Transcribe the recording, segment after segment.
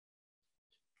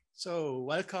So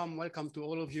welcome to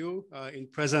all of you in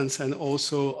presence and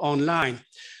also online.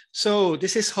 So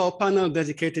this is our panel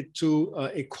dedicated to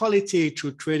equality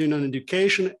through trade union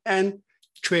education and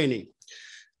training.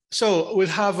 So we'll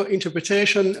have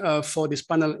interpretation for this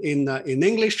panel in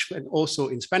English and also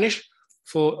in Spanish.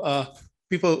 For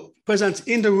people present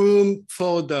in the room,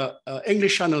 for the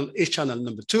English channel is channel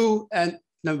number 2 and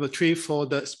number 3 for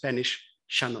the Spanish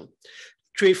channel.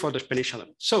 3 for the Spanish channel.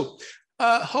 So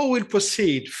how we'll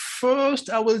proceed. First,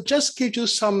 I will just give you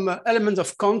some elements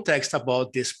of context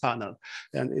about this panel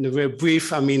and in a very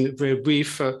brief,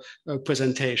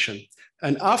 presentation.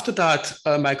 And after that,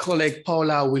 my colleague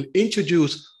Paula will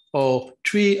introduce our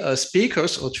 3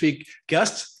 speakers or 3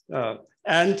 guests.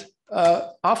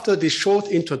 After this short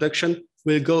introduction,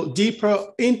 we'll go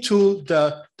deeper into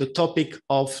the topic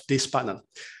of this panel.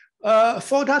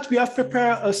 For that, we have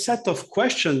prepared a set of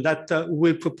questions that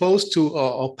we'll propose to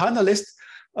our panelists.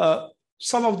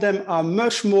 Some of them are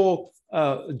much more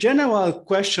general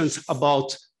questions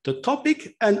about the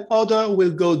topic, and others will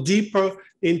go deeper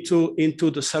into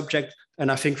the subject,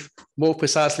 and I think more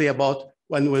precisely about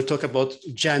when we'll talk about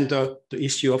gender, the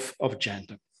issue of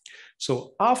gender.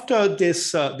 So after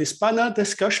this panel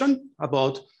discussion,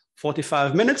 about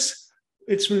 45 minutes,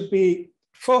 it will be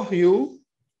for you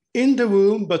in the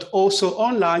room, but also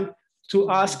online to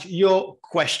ask your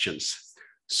questions.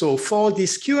 So for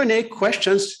these Q&A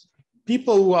questions,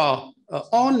 people who are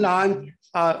online,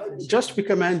 just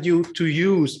recommend you to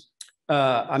use,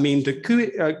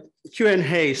 the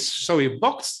Q&A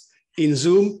you in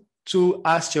Zoom to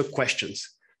ask your questions.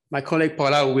 My colleague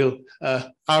Paula will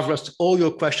harvest all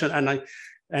your questions,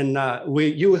 and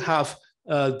you will have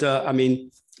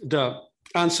the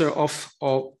answer of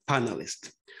our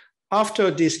panelists.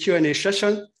 After this Q&A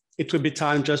session, it will be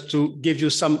time just to give you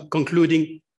some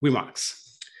concluding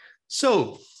remarks.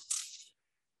 So,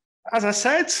 as I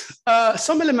said,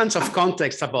 some elements of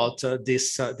context about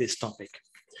this topic.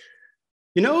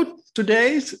 You know,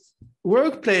 today's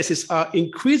workplaces are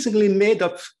increasingly made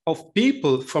up of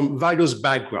people from various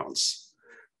backgrounds.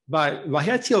 By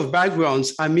variety of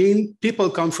backgrounds, I mean people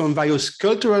come from various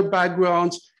cultural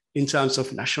backgrounds in terms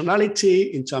of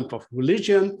nationality, in terms of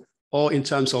religion, or in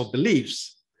terms of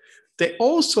beliefs. They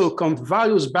also come from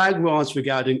various backgrounds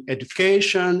regarding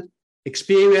education,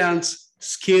 experience,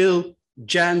 skill,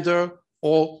 gender,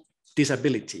 or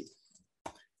disability.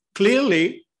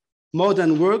 Clearly,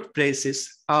 modern workplaces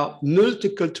are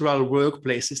multicultural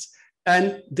workplaces,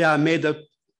 and they are made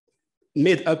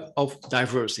up of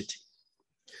diversity.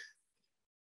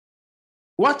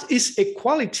 What is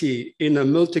equality in a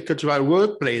multicultural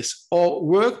workplace or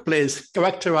workplace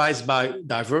characterized by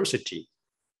diversity?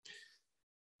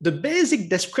 The basic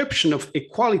description of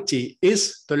equality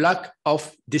is the lack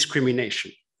of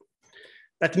discrimination.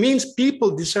 That means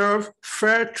people deserve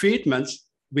fair treatment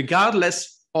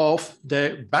regardless of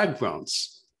their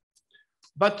backgrounds.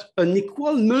 But an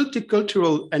equal,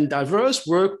 multicultural, and diverse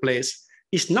workplace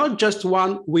is not just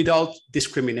one without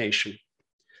discrimination.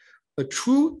 A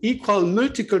true, equal,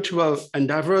 multicultural, and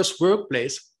diverse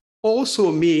workplace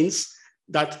also means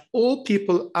that all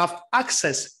people have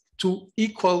access to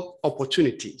equal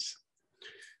opportunities.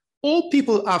 All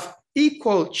people have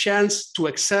equal chance to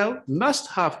excel, must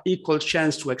have equal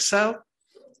chance to excel,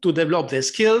 to develop their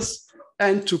skills,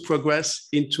 and to progress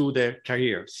into their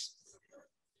careers.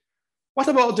 What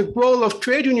about the role of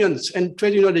trade unions and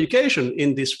trade union education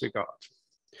in this regard?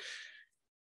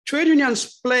 Trade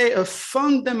unions play a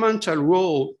fundamental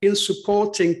role in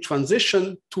supporting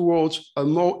transition towards a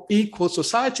more equal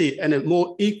society and a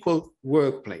more equal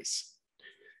workplace.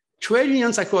 Trade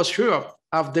unions across Europe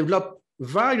have developed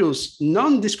various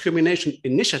non-discrimination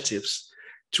initiatives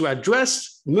to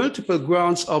address multiple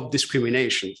grounds of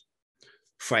discrimination.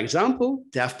 For example,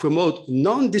 they have promoted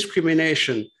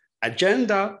non-discrimination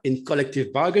agenda in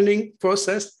collective bargaining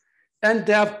process, and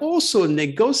they have also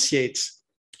negotiated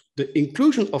the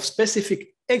inclusion of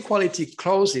specific equality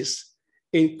clauses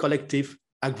in collective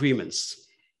agreements.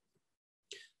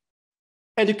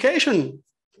 Education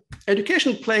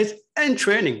plays, and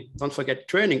training, don't forget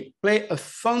training, play a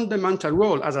fundamental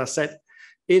role, as I said,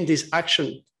 in this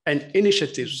action and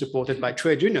initiatives supported by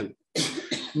trade union.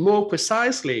 More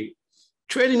precisely,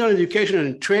 trade union education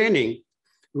and training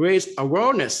raise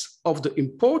awareness of the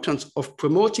importance of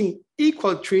promoting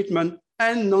equal treatment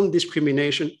and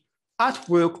non-discrimination at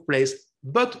workplace,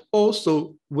 but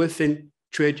also within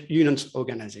trade unions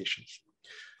organizations.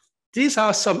 These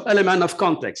are some elements of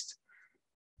context.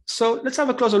 So let's have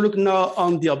a closer look now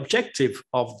on the objective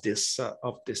of this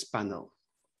panel.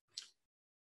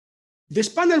 This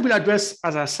panel will address,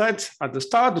 as I said at the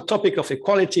start, the topic of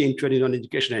equality in trade union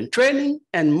education and training,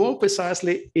 and more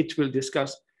precisely, it will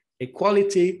discuss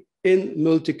equality in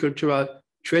multicultural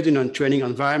trade union training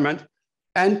environment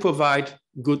and provide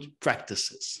good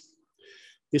practices.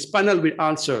 This panel will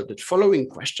answer the following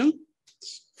question.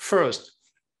 First,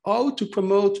 how to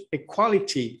promote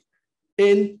equality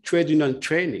in trade union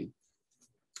training.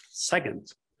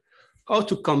 Second, how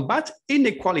to combat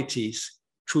inequalities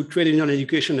through trade union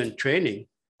education and training.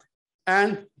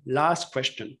 And last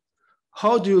question,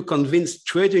 how do you convince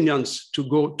trade unions to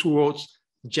go towards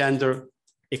gender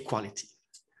equality?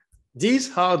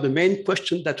 These are the main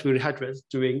questions that we'll address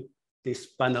during this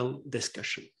panel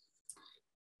discussion.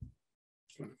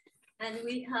 And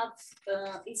we have,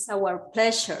 it's our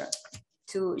pleasure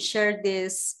to share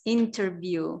this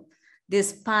interview,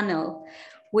 this panel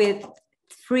with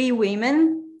 3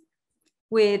 women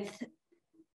with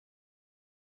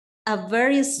a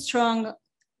very strong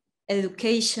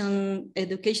educational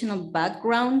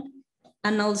background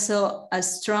and also a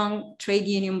strong trade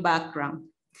union background.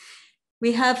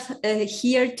 We have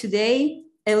here today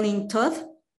Evelyn Toth.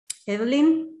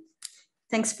 Evelyn,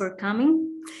 thanks for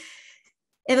coming.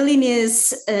 Evelyn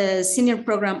is a Senior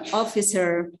Program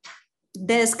Officer,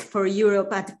 Desk for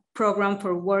Europe at Program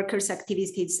for Workers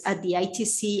Activities at the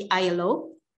ITC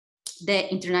ILO,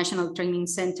 the International Training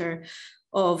Center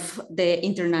of the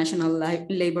International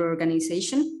Labor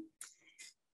Organization.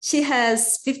 She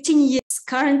has 15 years,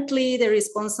 currently the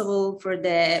responsible for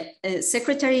the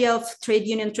Secretary of Trade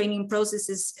Union Training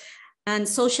Processes and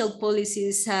Social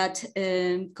Policies at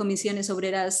Comisiones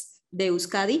Obreras de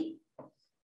Euskadi.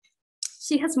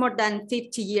 She has more than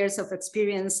 50 years of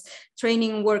experience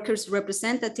training workers'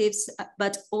 representatives,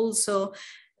 but also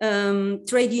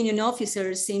trade union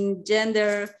officers in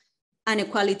gender and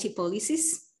equality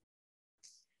policies.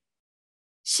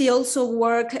 She also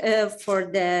worked for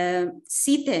the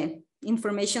CITE,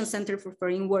 Information Center for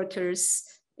Foreign Workers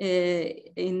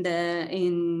in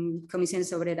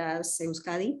Comisiones Obreras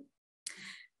Euskadi.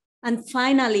 And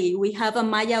finally, we have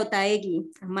Amaya Otaegui.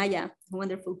 Amaya,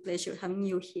 wonderful pleasure having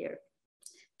you here.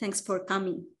 Thanks for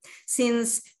coming.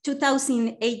 Since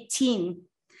 2018,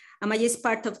 Amaya is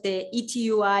part of the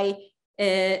ETUI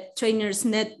Trainers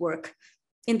Network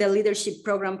in the leadership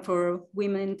program for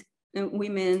women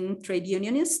trade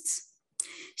unionists.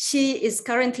 She is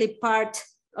currently part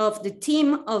of the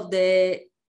team of the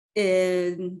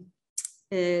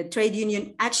Trade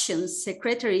Union Action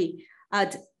Secretary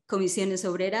at Comisiones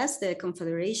Obreras, the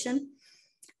Confederation.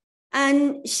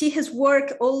 And she has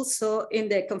worked also in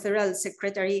the Confederal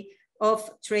Secretary of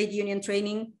Trade Union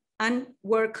Training and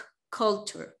Work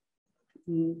Culture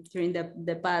during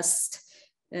the past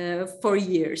 4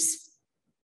 years.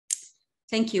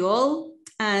 Thank you all.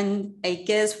 And I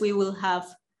guess we will have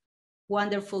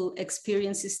wonderful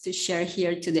experiences to share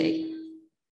here today.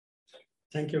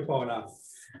 Thank you, Paula.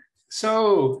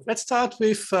 So let's start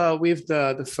with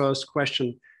the first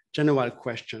question, general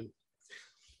question.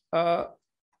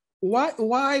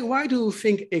 Why do you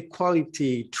think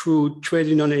equality through trade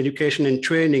union education and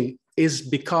training is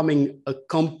becoming a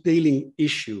compelling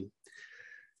issue?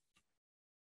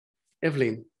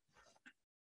 Evelyn.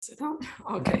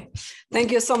 Okay,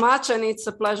 thank you so much, and it's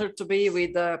a pleasure to be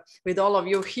with all of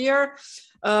you here.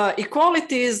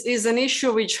 Equality is an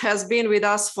issue which has been with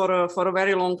us for a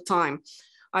very long time.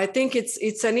 I think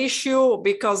it's an issue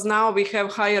because now we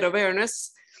have higher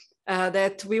awareness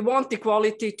that we want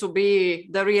equality to be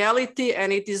the reality,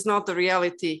 and it is not the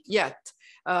reality yet.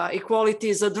 Equality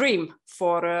is a dream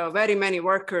for very many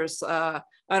workers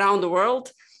around the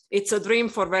world. It's a dream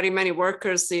for very many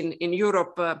workers in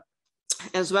Europe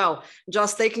as well.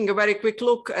 Just taking a very quick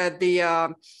look at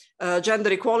the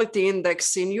gender equality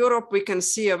index in Europe, we can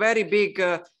see a very big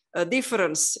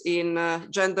difference in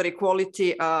gender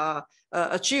equality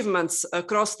achievements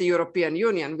across the European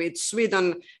Union, with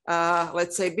Sweden,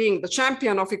 let's say, being the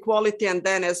champion of equality. And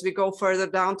then as we go further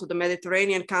down to the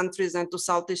Mediterranean countries and to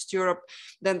Southeast Europe,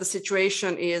 then the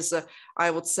situation is,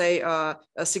 I would say,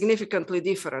 significantly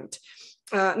different.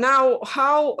 Now,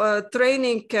 how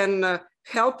training can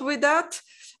help with that?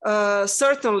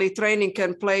 Certainly, training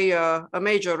can play a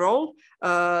major role.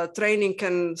 Training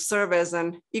can serve as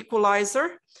an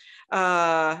equalizer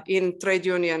in trade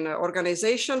union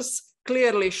organizations.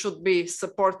 Clearly should be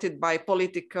supported by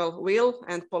political will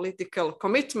and political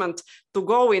commitment to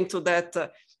go into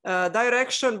that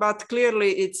direction. But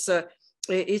clearly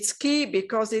it's key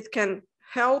because it can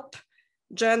help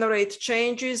generate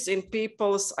changes in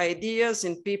people's ideas,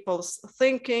 in people's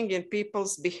thinking, in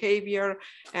people's behavior,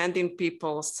 and in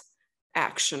people's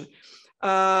action.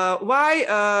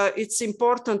 Why it's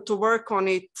important to work on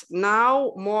it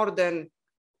now more than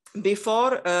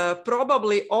before?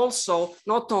 Probably also,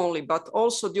 not only, but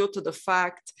also due to the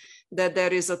fact that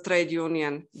there is a trade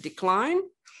union decline,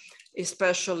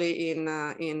 especially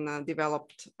in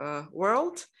developed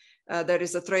world. There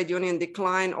is a trade union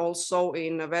decline also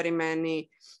in very many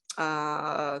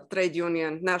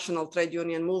national trade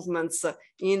union movements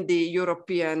in the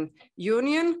European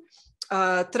Union.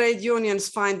 Trade unions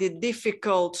find it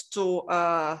difficult to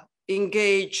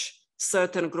engage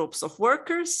certain groups of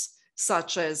workers,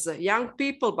 such as young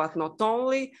people, but not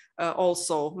only,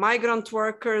 also migrant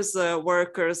workers,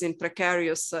 workers in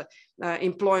precarious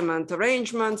employment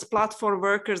arrangements, platform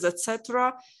workers,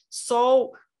 etc.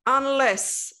 So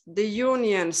unless the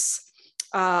unions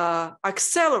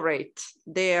accelerate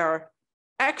their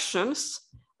actions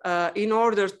in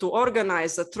order to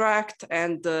organize, attract,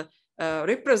 and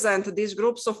represent these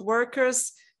groups of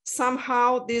workers,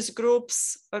 somehow these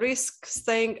groups risk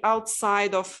staying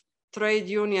outside of trade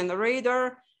union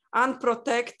radar,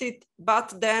 unprotected,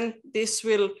 but then this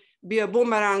will be a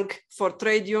boomerang for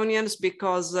trade unions,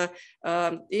 because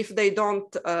if they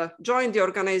don't join the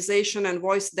organization and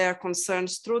voice their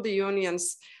concerns through the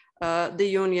unions, the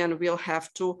union will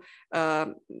have to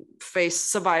face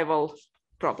survival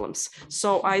problems.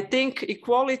 So I think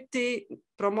equality,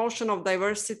 promotion of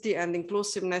diversity and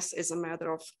inclusiveness is a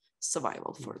matter of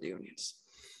survival for the unions.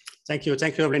 Thank you,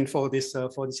 Evelyn, for this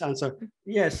answer.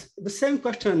 Yes, the same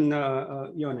question,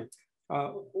 Ione.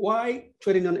 Why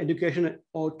training on education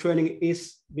or training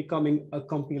is becoming a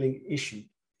compelling issue?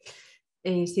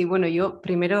 Sí, bueno, yo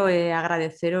primero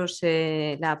agradeceros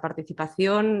la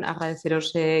participación,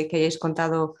 agradeceros que hayáis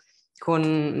contado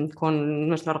con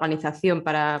nuestra organización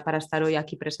para estar hoy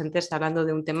aquí presentes hablando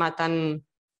de un tema tan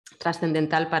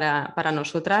trascendental para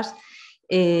nosotras.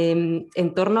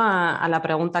 En torno a la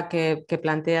pregunta que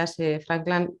planteas,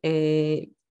 Franklin,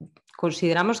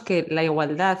 consideramos que la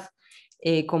igualdad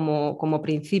como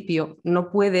principio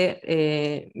no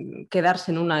puede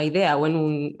quedarse en una idea o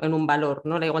en un valor,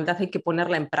 ¿no? La igualdad hay que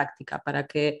ponerla en práctica para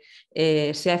que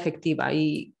sea efectiva,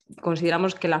 y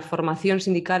consideramos que la formación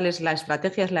sindical es la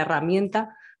estrategia, es la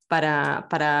herramienta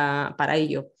para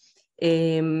ello.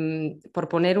 Por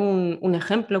poner un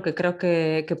ejemplo que creo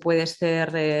que puede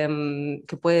ser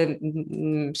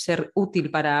útil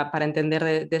para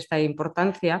entender de esta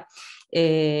importancia,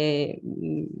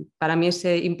 para mí es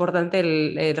importante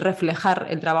el reflejar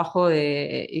el trabajo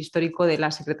histórico de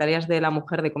las secretarías de la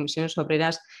mujer de comisiones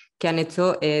obreras que han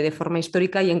hecho de forma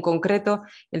histórica, y en concreto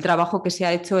el trabajo que se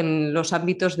ha hecho en los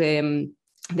ámbitos de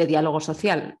diálogo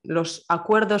social. Los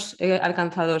acuerdos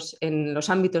alcanzados en los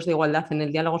ámbitos de igualdad en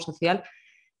el diálogo social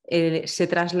se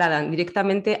trasladan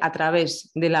directamente a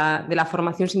través de la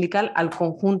formación sindical al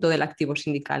conjunto del activo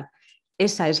sindical.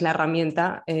 Esa es la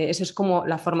herramienta, eso es como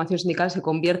la formación sindical se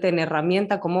convierte en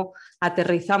herramienta, como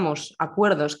aterrizamos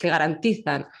acuerdos que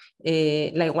garantizan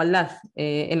la igualdad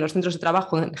en los centros de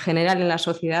trabajo, en general en la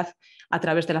sociedad, a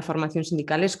través de la formación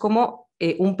sindical. Es como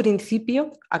un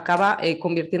principio acaba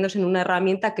convirtiéndose en una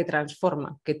herramienta que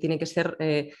transforma, que tiene que ser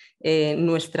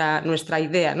nuestra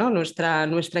idea, ¿no? Nuestra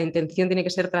intención tiene que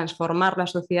ser transformar la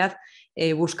sociedad,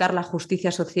 buscar la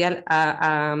justicia social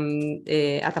a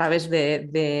través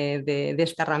de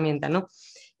esta herramienta, ¿no?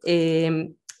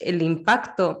 El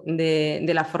impacto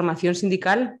de la formación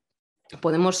sindical,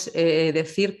 podemos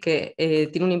decir que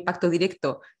tiene un impacto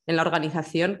directo en la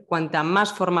organización. Cuanta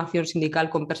más formación sindical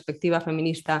con perspectiva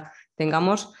feminista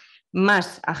tengamos,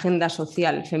 más agenda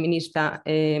social feminista,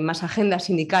 más agenda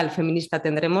sindical feminista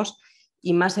tendremos,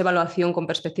 y más evaluación con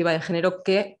perspectiva de género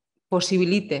que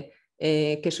posibilite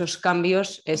que esos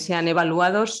cambios sean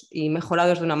evaluados y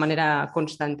mejorados de una manera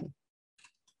constante.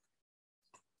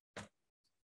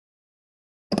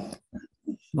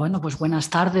 Bueno, pues buenas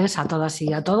tardes a todas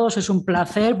y a todos. Es un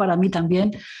placer para mí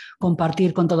también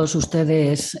compartir con todos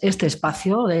ustedes este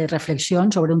espacio de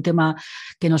reflexión sobre un tema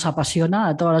que nos apasiona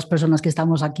a todas las personas que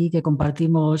estamos aquí, que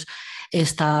compartimos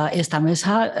esta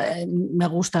mesa. Me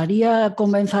gustaría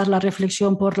comenzar la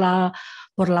reflexión por la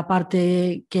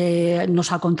parte que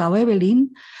nos ha contado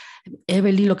Evelyn.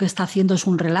 Evelyn lo que está haciendo es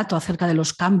un relato acerca de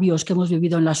los cambios que hemos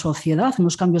vivido en la sociedad,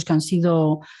 unos cambios que han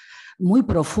sido muy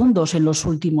profundos en los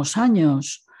últimos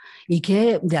años y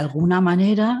que de alguna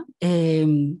manera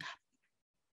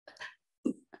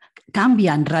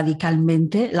cambian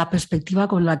radicalmente la perspectiva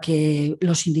con la que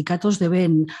los sindicatos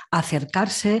deben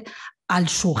acercarse al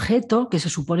sujeto que se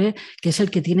supone que es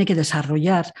el que tiene que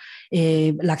desarrollar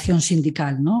la acción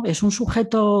sindical, ¿no? Es un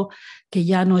sujeto que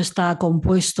ya no está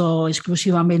compuesto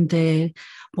exclusivamente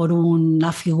por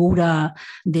una figura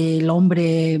del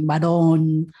hombre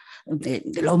varón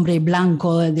del hombre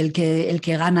blanco, el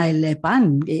que gana el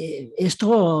pan.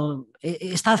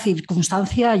 Esta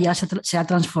circunstancia ya se ha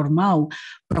transformado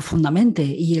profundamente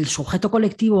y el sujeto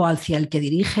colectivo hacia el que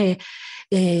dirige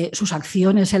sus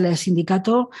acciones el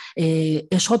sindicato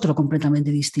es otro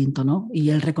completamente distinto, ¿no? Y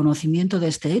el reconocimiento de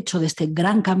este hecho, de este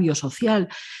gran cambio social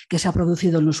que se ha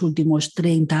producido en los últimos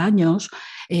 30 años,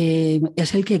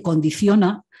 es el que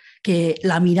condiciona que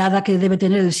la mirada que debe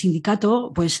tener el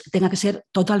sindicato pues tenga que ser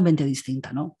totalmente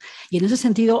distinta, ¿no? Y en ese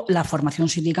sentido, la formación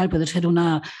sindical puede ser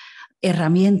una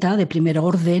herramienta de primer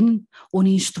orden, un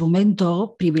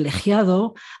instrumento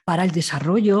privilegiado para el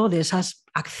desarrollo de esas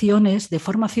acciones de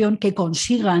formación que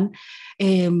consigan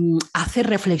hacer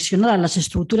reflexionar a las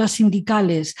estructuras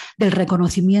sindicales del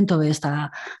reconocimiento de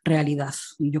esta realidad.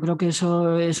 Y yo creo que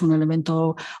eso es un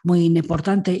elemento muy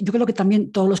importante. Yo creo que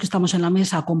también todos los que estamos en la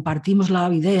mesa compartimos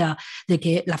la idea de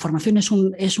que la formación es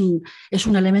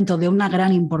un elemento de una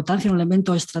gran importancia, un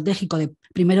elemento estratégico de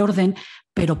primer orden,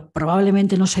 pero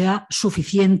probablemente no sea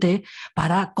suficiente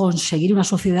para conseguir una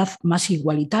sociedad más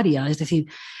igualitaria. Es decir,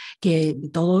 que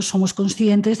todos somos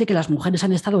conscientes de que las mujeres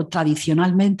han estado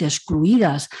tradicionalmente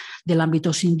excluidas del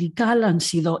ámbito sindical, han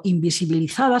sido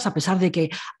invisibilizadas a pesar de que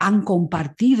han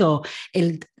compartido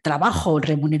el trabajo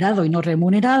remunerado y no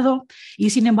remunerado,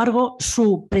 y sin embargo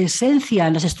su presencia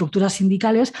en las estructuras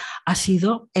sindicales ha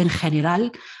sido en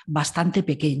general bastante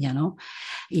pequeña, ¿no?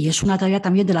 Y es una tarea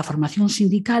también de la formación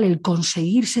sindical el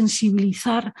conseguir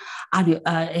sensibilizar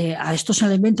a estos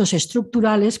elementos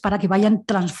estructurales para que vayan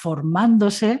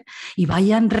transformándose y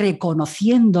vayan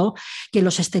reconociendo que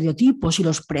los estereotipos y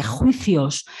los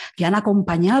prejuicios que han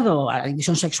acompañado a la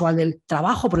división sexual del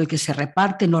trabajo, por el que se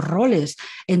reparten los roles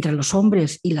entre los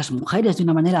hombres y las mujeres de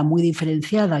una manera muy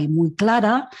diferenciada y muy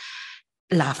clara,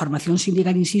 la formación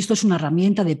sindical, insisto, es una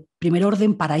herramienta de primer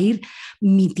orden para ir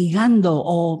mitigando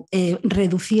o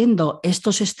reduciendo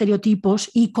estos estereotipos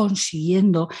y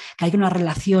consiguiendo que haya unas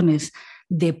relaciones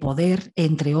de poder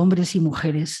entre hombres y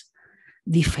mujeres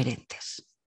diferentes.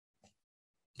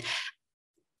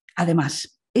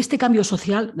 Además, este cambio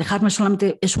social, dejarme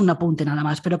solamente, es un apunte nada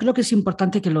más, pero creo que es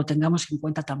importante que lo tengamos en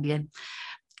cuenta también.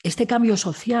 Este cambio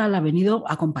social ha venido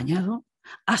acompañado,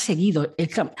 ha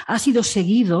sido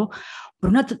seguido por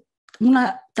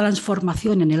una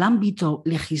transformación en el ámbito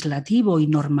legislativo y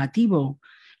normativo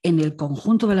en el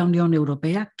conjunto de la Unión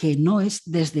Europea que no es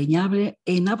desdeñable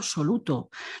en absoluto.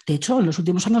 De hecho, en los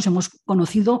últimos años hemos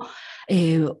conocido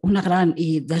una gran,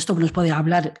 y de esto nos puede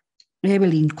hablar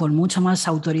Evelyn con mucha más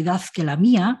autoridad que la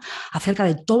mía, acerca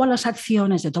de todas las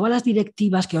acciones, de todas las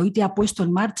directivas que hoy te ha puesto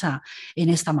en marcha en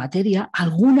esta materia,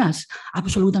 algunas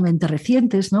absolutamente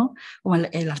recientes, ¿no? Como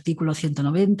el artículo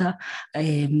 190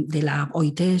 de la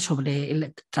OIT sobre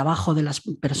el trabajo de las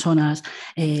personas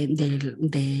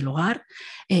del hogar,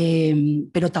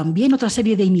 pero también otra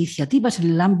serie de iniciativas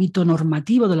en el ámbito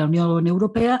normativo de la Unión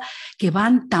Europea que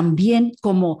van también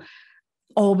como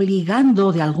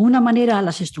obligando de alguna manera a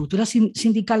las estructuras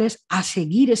sindicales a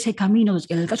seguir ese camino.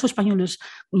 En el caso español es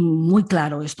muy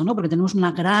claro esto, ¿no? Porque tenemos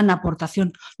una gran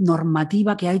aportación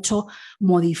normativa que ha hecho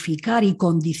modificar y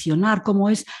condicionar cómo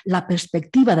es la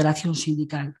perspectiva de la acción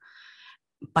sindical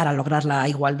para lograr la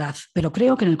igualdad. Pero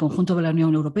creo que en el conjunto de la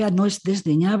Unión Europea no es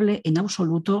desdeñable en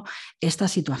absoluto esta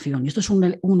situación. Y esto es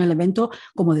un elemento,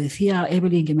 como decía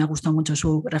Evelyn, que me ha gustado mucho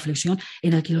su reflexión,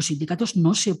 en el que los sindicatos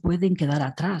no se pueden quedar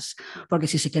atrás, porque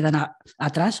si se quedan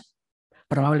atrás,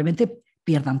 probablemente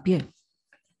pierdan pie.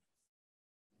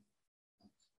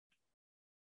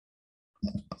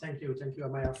 Thank you,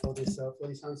 Amaya, for this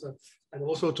answer, and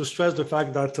also to stress the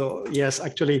fact that yes,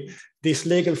 actually, this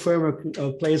legal framework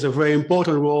plays a very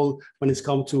important role when it's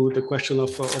come to the question of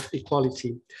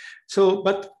equality. So,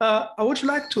 but I would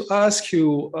like to ask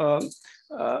you.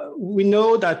 We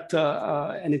know that,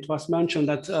 and it was mentioned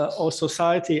that our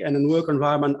society and work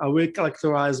environment are really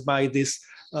characterized by this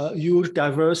huge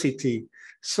diversity.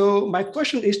 So, my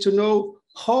question is to know,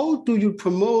 how do you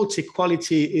promote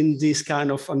equality in this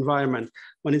kind of environment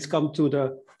when it's come to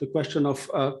the question of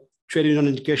trade union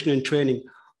education and training?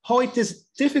 How it is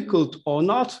difficult or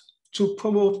not to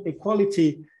promote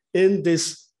equality in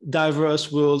this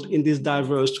diverse world, in this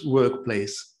diverse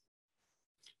workplace?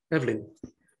 Evelyn.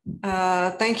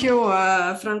 Thank you,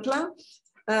 Franklin.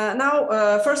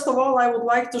 First of all, I would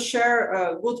like to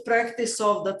share good practice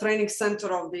of the training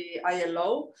center of the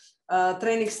ILO.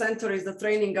 Training center is the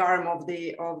training arm of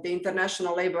the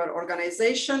International Labour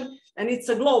Organization, and it's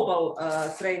a global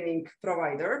training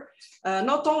provider,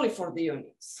 not only for the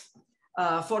unions,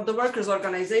 for the workers'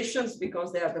 organizations,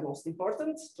 because they are the most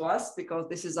important to us, because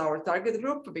this is our target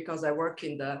group, because I work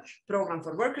in the program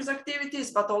for workers'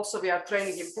 activities, but also we are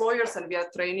training employers and we are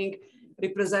training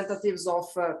representatives of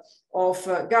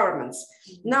governments.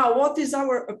 Now, what is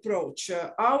our approach?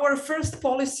 Our first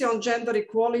policy on gender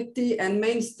equality and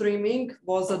mainstreaming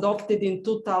was adopted in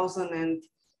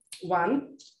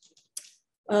 2001.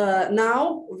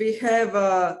 Now we have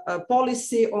a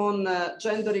policy on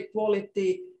gender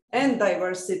equality and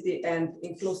diversity and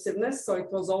inclusiveness. So it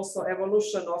was also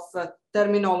evolution of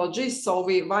terminology. So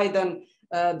we widen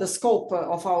the scope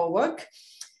of our work.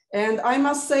 And I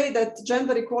must say that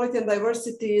gender equality and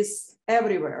diversity is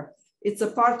everywhere. It's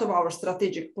a part of our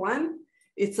strategic plan.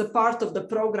 It's a part of the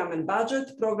program and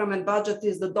budget. Program and budget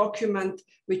is the document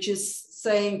which is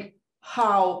saying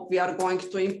how we are going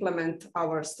to implement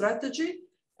our strategy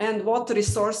and what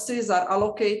resources are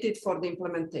allocated for the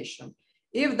implementation.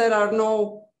 If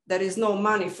there is no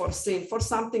money foreseen for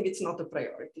something, it's not a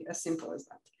priority, as simple as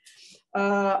that.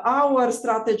 Our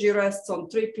strategy rests on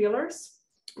 3 pillars.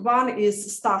 One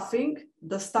is staffing.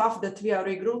 The staff that we are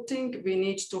recruiting, we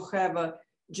need to have a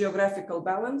geographical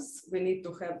balance. We need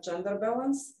to have gender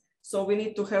balance. So we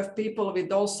need to have people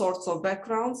with all sorts of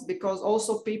backgrounds, because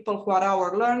also people who are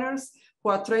our learners,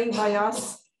 who are trained by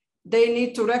us, they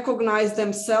need to recognize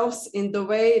themselves in the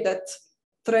way that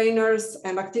trainers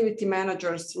and activity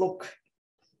managers look.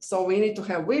 So we need to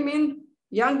have women,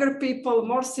 younger people,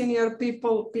 more senior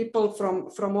people, people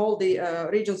from all the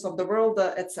regions of the world,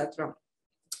 etc.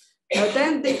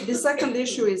 Then the second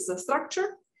issue is the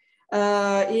structure.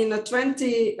 In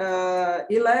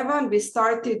 2011, we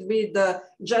started with the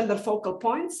gender focal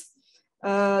points.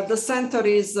 The center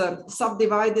is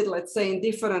subdivided, let's say, in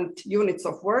different units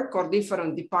of work or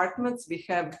different departments. We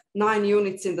have 9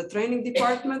 units in the training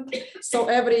department. So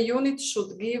every unit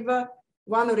should give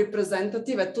one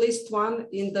representative, at least one,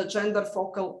 in the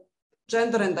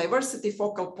gender and diversity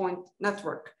focal point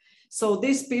network. So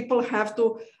these people have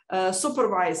to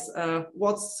supervise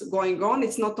what's going on.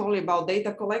 It's not only about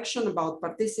data collection, about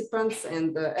participants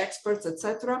and experts,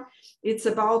 etc. It's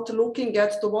about looking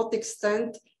at to what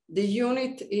extent the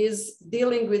unit is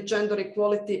dealing with gender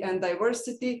equality and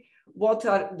diversity. What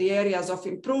are the areas of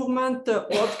improvement?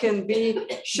 What can be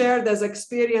shared as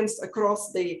experience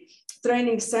across the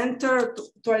training center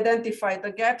to identify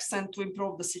the gaps and to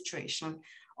improve the situation.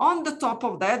 On the top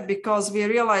of that, because we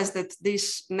realized that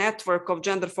this network of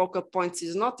gender focal points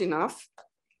is not enough,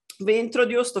 we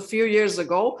introduced a few years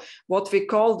ago what we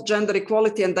called Gender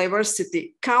Equality and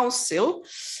Diversity Council,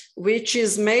 which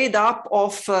is made up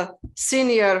of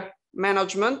senior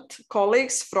management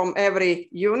colleagues from every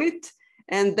unit,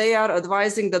 and they are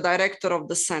advising the director of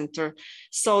the center.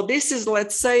 So this is,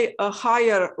 let's say, a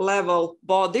higher level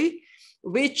body,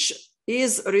 which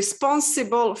is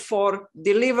responsible for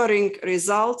delivering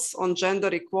results on gender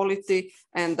equality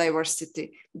and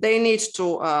diversity. They need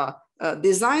to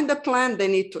design the plan, they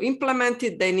need to implement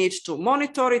it, they need to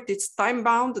monitor it, it's time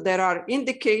bound, there are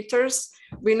indicators.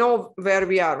 We know where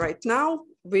we are right now,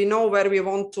 we know where we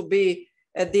want to be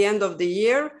at the end of the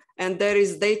year, and there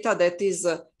is data that is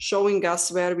showing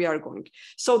us where we are going.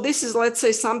 So this is, let's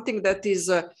say, something that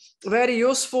is very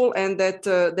useful and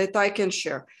that I can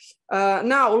share.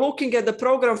 Now, looking at the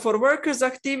program for workers'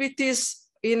 activities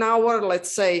in our,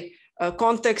 let's say,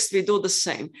 context, we do the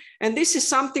same. And this is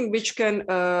something which can,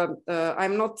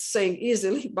 I'm not saying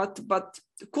easily, but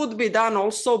could be done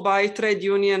also by trade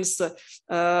unions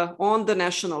on the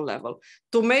national level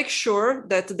to make sure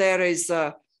that there is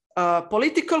a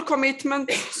political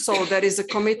commitment. So there is a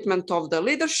commitment of the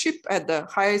leadership at the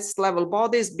highest level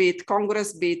bodies, be it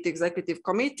Congress, be it Executive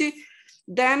Committee,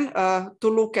 then to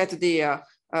look at the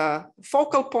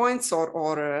focal points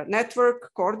or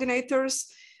network coordinators,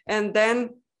 and then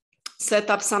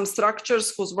set up some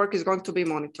structures whose work is going to be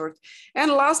monitored.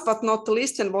 And last but not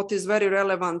least, and what is very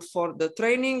relevant for the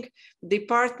training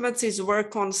departments, is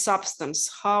work on substance,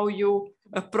 how you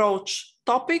approach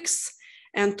topics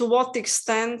and to what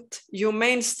extent you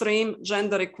mainstream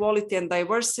gender equality and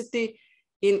diversity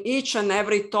in each and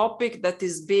every topic that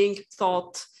is being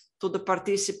taught to the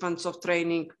participants of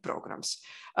training programs.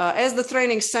 As the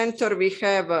training center, we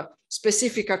have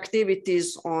specific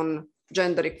activities on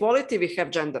gender equality. We have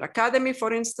Gender Academy,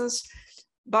 for instance,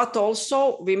 but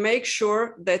also we make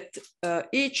sure that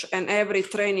each and every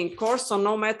training course, so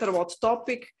no matter what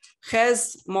topic,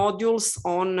 has modules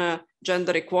on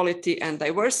gender equality and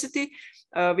diversity.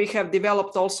 We have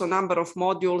developed also a number of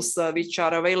modules which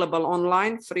are available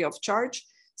online free of charge,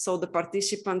 so the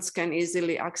participants can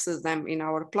easily access them in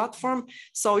our platform.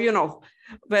 So, you know,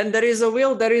 when there is a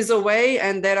will, there is a way,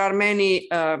 and there are many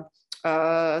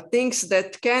things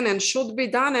that can and should be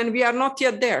done, and we are not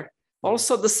yet there.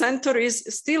 Also, the center is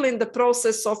still in the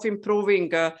process of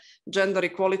improving gender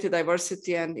equality,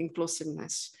 diversity, and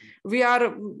inclusiveness. We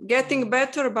are getting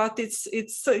better, but it's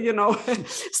you know,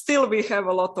 still we have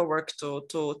a lot of work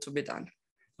to be done.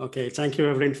 Okay, thank you,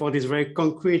 Evelyn, for this very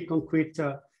concrete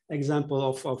example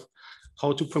of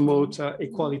how to promote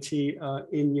equality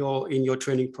in your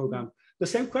training program. The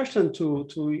same question to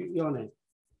Ione.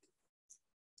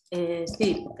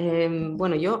 Sí,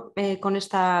 bueno, yo con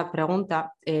esta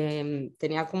pregunta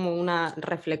tenía como una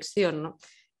reflexión, ¿no?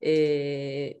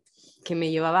 Que me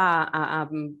llevaba a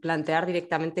plantear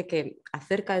directamente que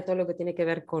acerca de todo lo que tiene que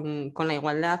ver con la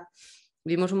igualdad,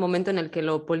 vimos un momento en el que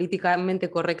lo políticamente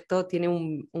correcto tiene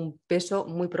un peso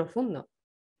muy profundo.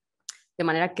 De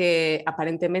manera que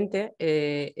aparentemente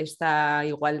esta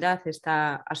igualdad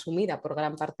está asumida por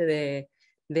gran parte de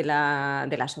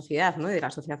la sociedad, ¿no? De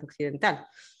la sociedad occidental.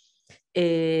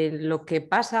 Lo que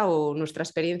pasa, o nuestra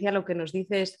experiencia lo que nos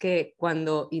dice, es que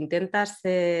cuando intentas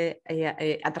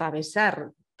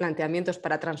atravesar planteamientos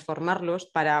para transformarlos,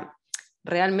 para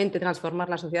realmente transformar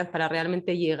la sociedad, para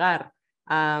realmente llegar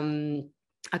a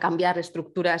cambiar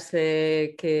estructuras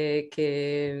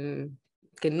que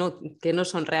no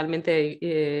son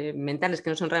realmente mentales, que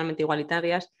no son realmente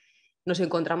igualitarias, nos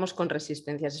encontramos con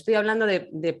resistencias. Estoy hablando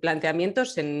de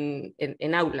planteamientos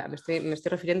en aula, me estoy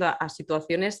refiriendo a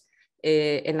situaciones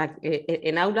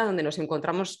en aula donde nos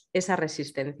encontramos esas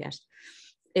resistencias.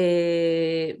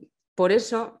 Por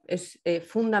eso es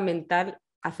fundamental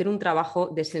hacer un trabajo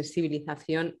de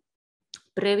sensibilización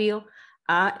previo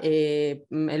a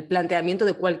el planteamiento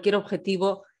de cualquier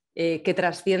objetivo que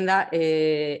trascienda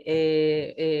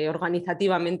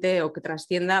organizativamente o que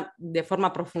trascienda de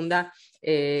forma profunda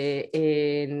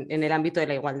en el ámbito de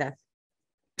la igualdad.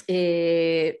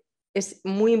 Es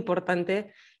muy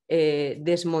importante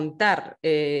desmontar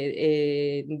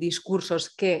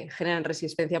discursos que generan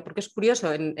resistencia, porque es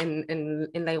curioso, en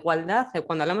la igualdad,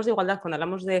 cuando hablamos de igualdad, cuando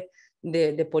hablamos de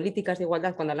políticas de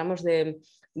igualdad, cuando hablamos de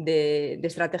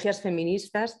estrategias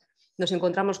feministas, nos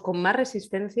encontramos con más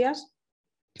resistencias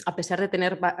a pesar de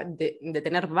tener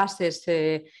bases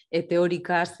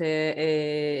teóricas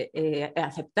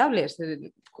aceptables,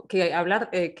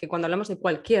 que cuando hablamos de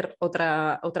cualquier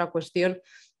otra cuestión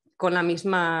de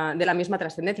la misma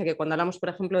trascendencia, que cuando hablamos, por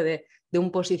ejemplo, de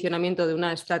un posicionamiento, de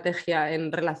una estrategia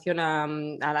en relación a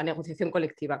la negociación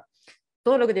colectiva.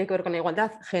 Todo lo que tiene que ver con la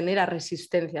igualdad genera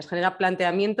resistencias, genera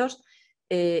planteamientos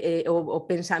o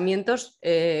pensamientos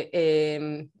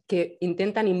que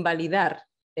intentan invalidar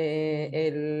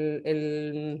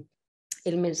el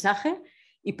mensaje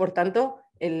y, por tanto,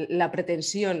 la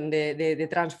pretensión de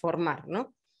transformar,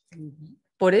 ¿no?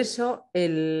 Por eso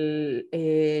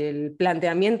el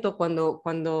planteamiento,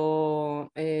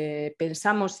 cuando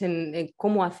pensamos en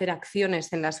cómo hacer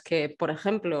acciones en las que, por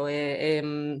ejemplo,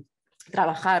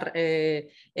 trabajar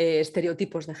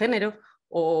estereotipos de género,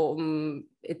 o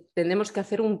tenemos que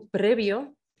hacer un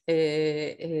previo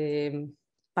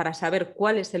para saber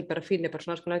cuál es el perfil de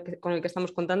personas con el que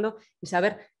estamos contando y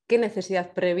saber qué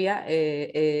necesidad previa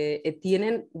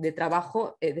tienen de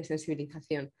trabajo de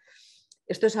sensibilización.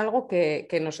 Esto es algo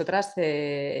que nosotras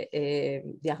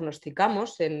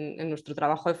diagnosticamos en nuestro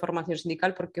trabajo de formación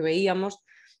sindical, porque veíamos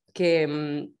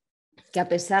que a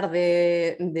pesar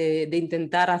de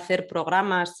intentar hacer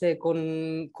programas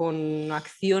con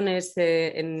acciones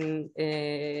en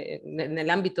el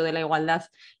ámbito de la igualdad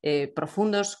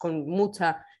profundos, con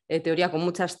mucha teoría, con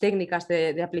muchas técnicas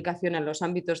de aplicación en los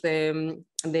ámbitos de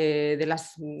la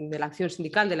acción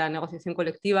sindical, de la negociación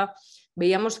colectiva,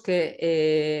 veíamos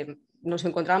que nos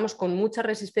encontrábamos con muchas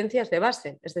resistencias de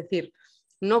base. Es decir,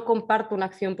 no comparto una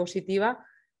acción positiva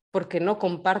porque no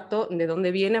comparto de dónde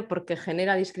viene, porque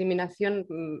genera discriminación,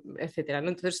 etc., ¿no?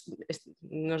 Entonces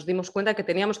nos dimos cuenta que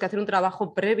teníamos que hacer un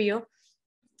trabajo previo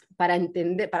para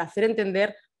hacer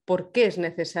entender por qué es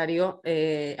necesario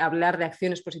hablar de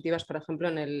acciones positivas, por ejemplo,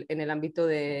 en el ámbito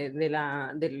del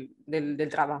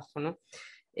trabajo, ¿no?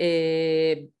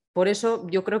 Por eso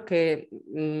yo creo que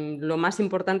lo más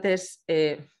importante es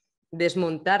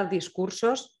desmontar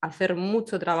discursos, hacer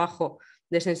mucho trabajo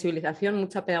de sensibilización,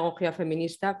 mucha pedagogía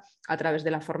feminista a través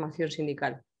de la formación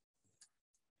sindical.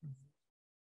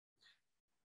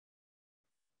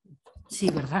 Sí,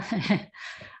 ¿verdad?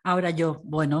 Ahora yo,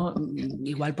 bueno,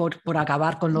 igual por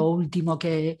acabar con lo último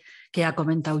que ha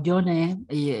comentado Ione,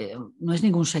 no es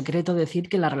ningún secreto decir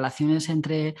que las relaciones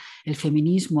entre el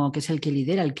feminismo, que es el que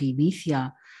lidera, el que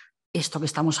inicia esto que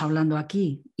estamos hablando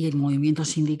aquí, y el movimiento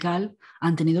sindical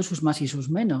han tenido sus más y sus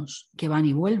menos, que van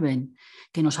y vuelven,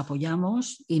 que nos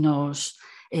apoyamos y nos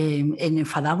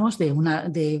enfadamos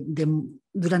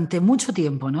durante mucho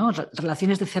tiempo, ¿no?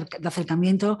 Relaciones de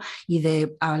acercamiento y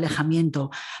de alejamiento,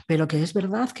 pero que es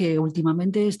verdad que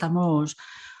últimamente estamos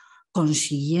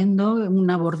consiguiendo un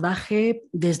abordaje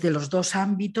desde los dos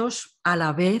ámbitos a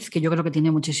la vez, que yo creo que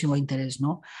tiene muchísimo interés,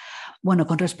 ¿no? Bueno,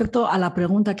 con respecto a la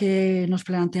pregunta que nos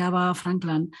planteaba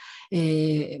Franklin,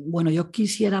 bueno, yo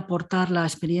quisiera aportar la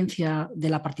experiencia de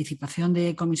la participación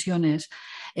de comisiones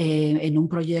en un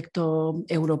proyecto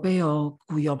europeo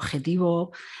cuyo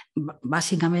objetivo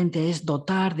básicamente es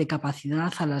dotar de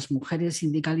capacidad a las mujeres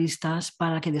sindicalistas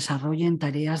para que desarrollen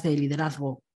tareas de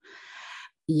liderazgo.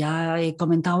 Ya he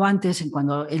comentado antes,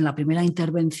 en la primera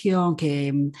intervención,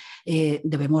 que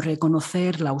debemos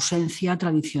reconocer la ausencia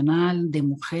tradicional de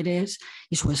mujeres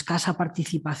y su escasa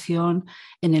participación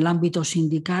en el ámbito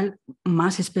sindical,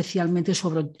 más especialmente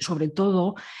sobre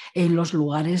todo en los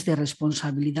lugares de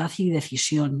responsabilidad y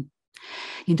decisión.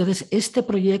 Entonces, este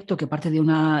proyecto, que parte de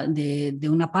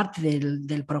una parte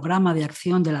del programa de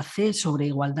acción de la CES sobre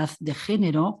igualdad de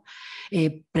género,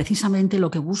 precisamente lo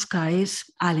que busca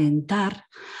es alentar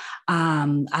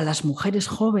a las mujeres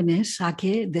jóvenes a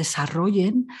que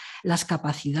desarrollen las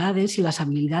capacidades y las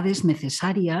habilidades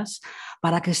necesarias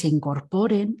para que se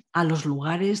incorporen a los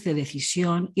lugares de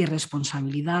decisión y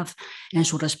responsabilidad en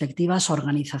sus respectivas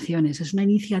organizaciones. Es una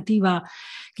iniciativa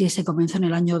que se comenzó en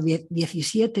el año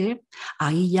 17.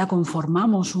 Ahí ya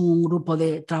conformamos un grupo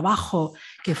de trabajo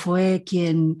que fue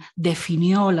quien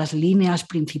definió las líneas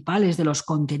principales de los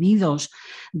contenidos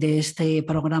de este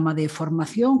programa de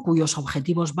formación, cuyos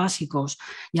objetivos básicos,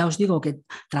 ya os digo, que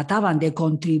trataban de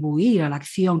contribuir a la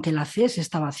acción que la CES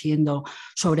estaba haciendo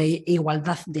sobre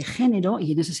igualdad de género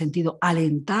y en ese sentido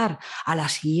alentar a la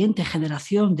siguiente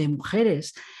generación de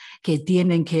mujeres que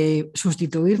tienen que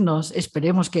sustituirnos,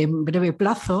 esperemos que en breve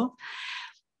plazo.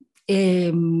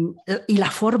 Y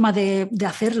la forma de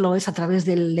hacerlo es a través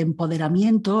del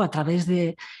empoderamiento, a través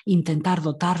de intentar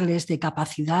dotarles de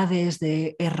capacidades,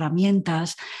 de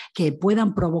herramientas que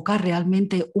puedan provocar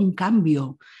realmente un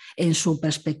cambio en su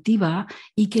perspectiva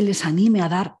y que les anime a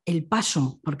dar el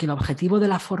paso, porque el objetivo de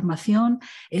la formación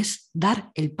es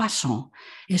dar el paso,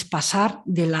 es pasar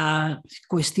de las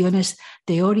cuestiones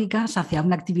teóricas hacia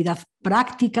una actividad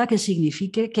práctica que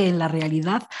signifique que en la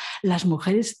realidad las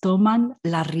mujeres toman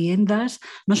las riendas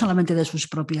no solamente de sus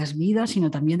propias vidas,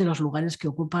 sino también de los lugares que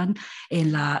ocupan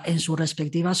en sus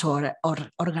respectivas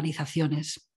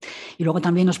organizaciones. Y luego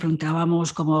también nos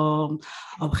planteábamos como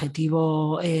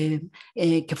objetivo que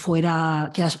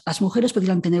las mujeres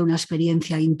pudieran tener una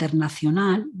experiencia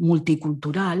internacional,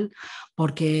 multicultural,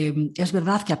 porque es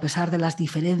verdad que a pesar de las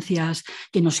diferencias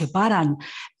que nos separan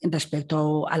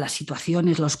respecto a las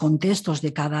situaciones, los contextos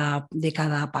de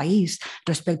cada país,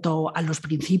 respecto a los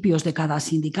principios de cada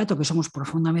sindicato, que somos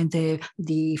profundamente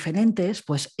diferentes,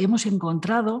 pues hemos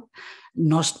encontrado,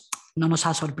 no nos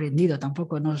ha sorprendido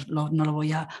tampoco, no lo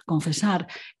voy a confesar,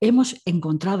 hemos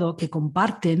encontrado que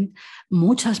comparten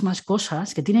muchas más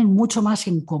cosas, que tienen mucho más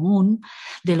en común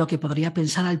de lo que podría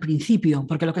pensar al principio,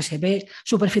 porque lo que se ve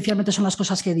superficialmente son las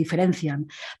cosas que diferencian,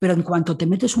 pero en cuanto te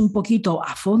metes un poquito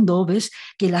a fondo, ves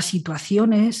que las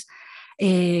situaciones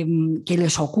que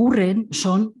les ocurren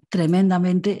son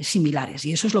tremendamente similares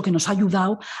y eso es lo que nos ha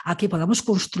ayudado a que podamos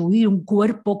construir un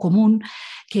cuerpo común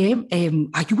que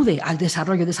ayude al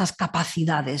desarrollo de esas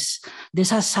capacidades, de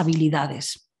esas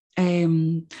habilidades.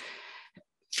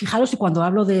 Fijaros que cuando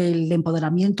hablo del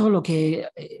empoderamiento lo que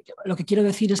quiero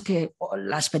decir es que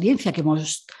la experiencia que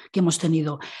hemos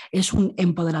tenido es un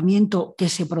empoderamiento que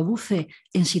se produce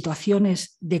en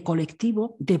situaciones de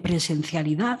colectivo, de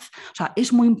presencialidad. O sea,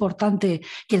 es muy importante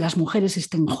que las mujeres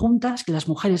estén juntas, que las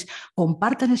mujeres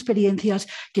compartan experiencias,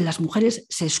 que las mujeres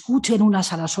se escuchen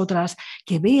unas a las otras,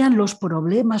 que vean los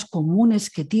problemas comunes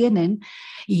que tienen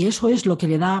y eso es lo que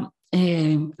le da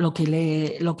lo que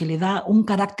le da un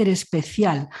carácter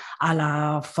especial a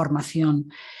la formación.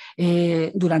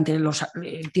 Durante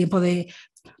el tiempo de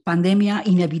pandemia,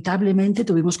 inevitablemente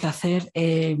tuvimos que hacer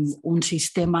un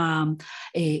sistema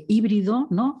híbrido,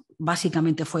 ¿no?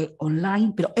 Básicamente fue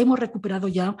online, pero hemos recuperado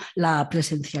ya la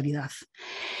presencialidad.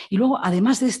 Y luego,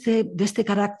 además de este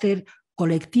carácter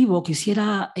colectivo,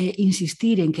 quisiera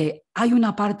insistir en que hay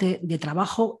una parte de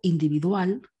trabajo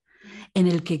individual en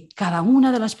el que cada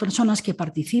una de las personas que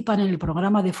participan en el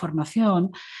programa de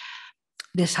formación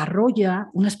desarrolla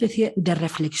una especie de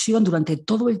reflexión durante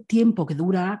todo el tiempo que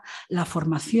dura la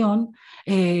formación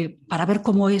para ver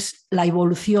cómo es la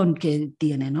evolución que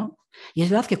tiene, ¿no? Y es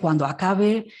verdad que cuando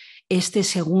acabe este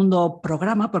segundo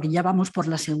programa, porque ya vamos por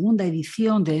la segunda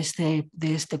edición de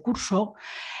este curso,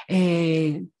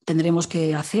 tendremos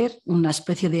que hacer una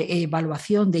especie de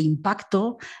evaluación de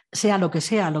impacto, sea lo que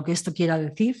esto quiera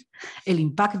decir, el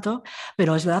impacto,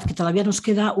 pero es verdad que todavía nos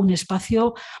queda un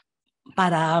espacio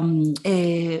para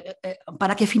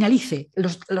que finalice.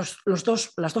 Las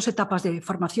dos etapas de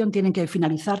formación tienen que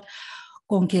finalizar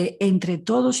con que entre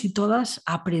todos y todas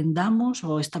aprendamos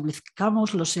o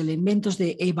establezcamos los elementos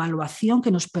de evaluación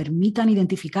que nos permitan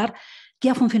identificar qué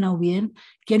ha funcionado bien,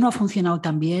 qué no ha funcionado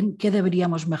tan bien, qué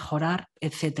deberíamos mejorar,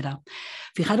 etc.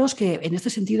 Fijaros que en este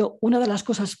sentido, una de las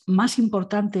cosas más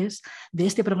importantes de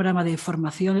este programa de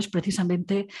formación es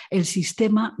precisamente el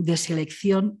sistema de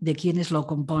selección de quienes lo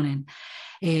componen.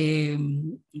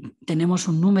 Tenemos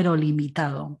un número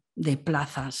limitado de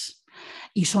plazas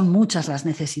y son muchas las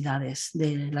necesidades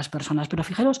de las personas. Pero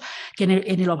fijaros que en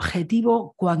el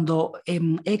objetivo, cuando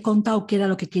he contado qué era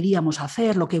lo que queríamos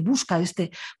hacer, lo que busca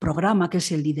este programa, que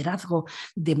es el liderazgo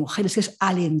de mujeres, que es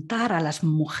alentar a las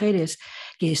mujeres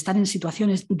que están en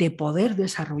situaciones de poder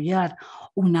desarrollar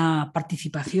una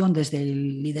participación desde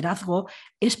el liderazgo,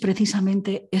 es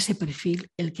precisamente ese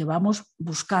perfil el que vamos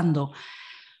buscando.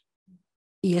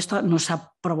 Y esto nos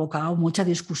ha provocado mucha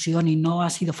discusión y no ha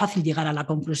sido fácil llegar a la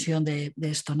conclusión de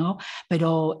esto, ¿no?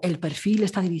 Pero el perfil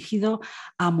está dirigido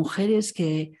a mujeres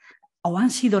que o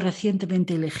han sido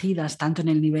recientemente elegidas tanto en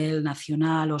el nivel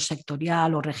nacional o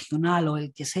sectorial o regional o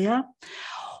el que sea,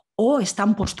 o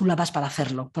están postuladas para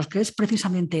hacerlo, porque es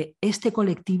precisamente este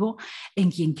colectivo en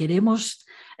quien queremos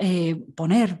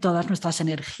poner todas nuestras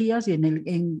energías y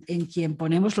en quien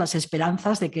ponemos las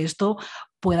esperanzas de que esto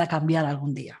pueda cambiar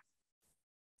algún día.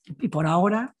 Y por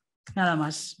ahora, nada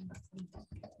más.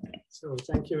 So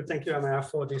thank you, Amaya,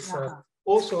 for this,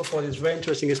 also for this very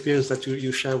interesting experience that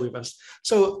you share with us.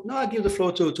 So now I give the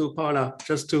floor to Paula,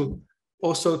 just to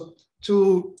also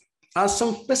to ask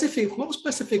some more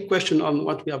specific question on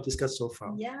what we have discussed so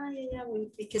far.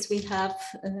 Because we have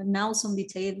now some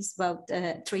details about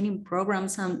training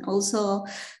programs and also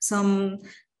some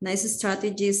nice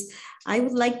strategies. I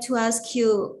would like to ask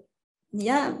you,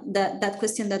 that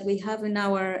question that we have in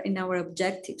our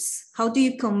objectives. How do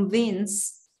you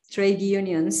convince trade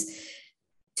unions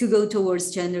to go towards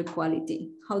gender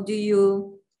equality? How do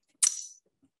you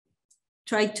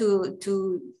try to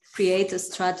create a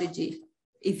strategy?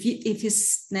 If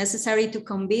it's necessary to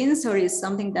convince, or is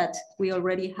something that we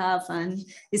already have and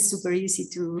it's super easy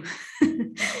to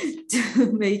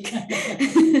to make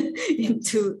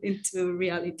into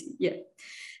reality?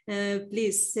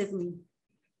 Please, Evelyn.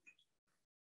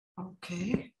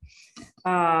 Okay,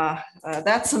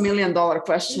 that's $1 million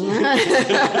question.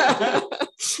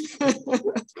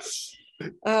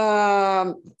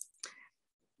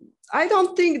 I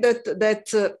don't think that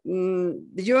the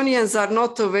unions are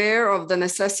not aware of the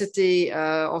necessity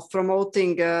of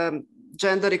promoting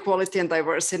gender equality and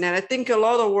diversity, and I think a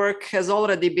lot of work has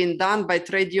already been done by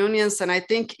trade unions. And I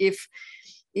think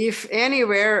if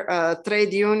anywhere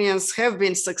trade unions have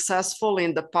been successful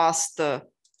in the past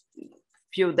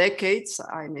few decades,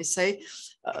 I may say,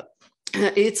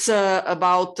 it's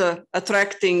about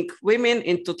attracting women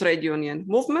into trade union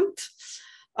movement,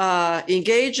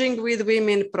 engaging with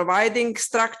women, providing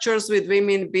structures with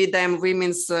women, be them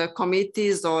women's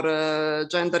committees or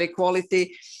gender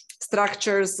equality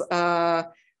structures,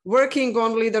 working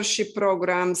on leadership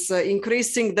programs,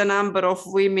 increasing the number of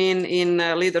women in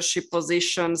leadership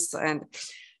positions, and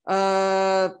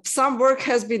some work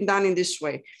has been done in this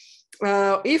way.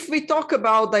 If we talk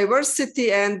about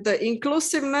diversity and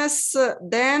inclusiveness,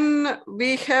 then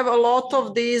we have a lot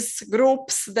of these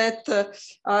groups that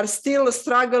are still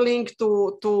struggling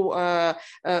to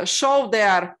show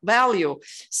their value.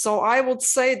 So I would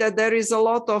say that there is a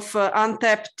lot of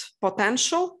untapped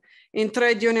potential in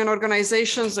trade union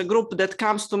organizations. A group that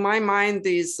comes to my mind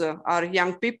is our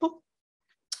young people.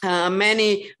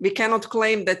 We cannot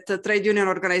claim that trade union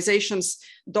organizations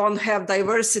don't have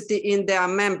diversity in their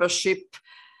membership.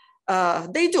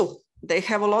 They do. They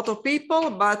have a lot of people,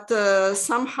 but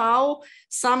somehow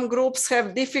some groups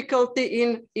have difficulty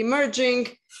in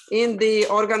emerging in the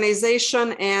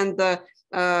organization and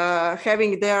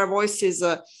having their voices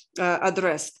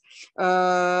addressed.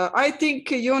 I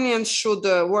think unions should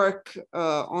work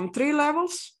on 3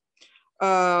 levels.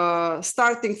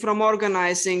 Starting from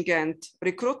organizing and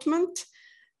recruitment,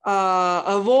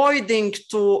 avoiding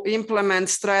to implement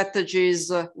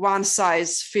strategies one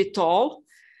size fit all.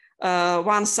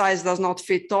 One size does not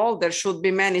fit all. There should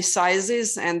be many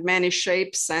sizes and many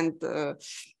shapes, and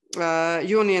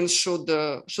unions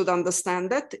should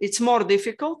understand that. It's more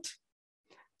difficult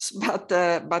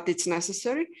but it's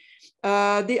necessary.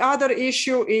 The other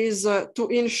issue is to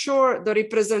ensure the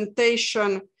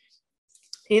representation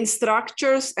in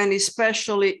structures and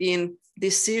especially in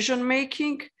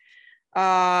decision-making.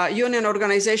 Union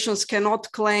organizations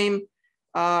cannot claim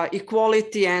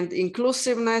equality and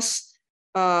inclusiveness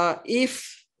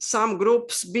if some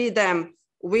groups, be them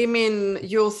women,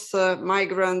 youth,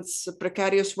 migrants,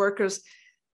 precarious workers,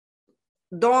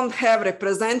 don't have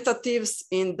representatives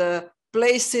in the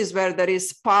places where there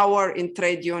is power in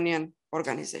trade union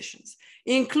organizations,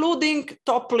 including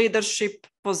top leadership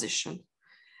position.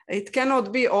 It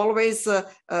cannot be always a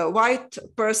white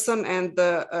person and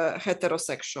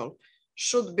heterosexual.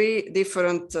 Should be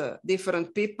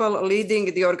different people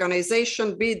leading the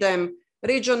organization, be them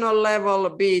regional level,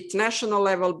 be it national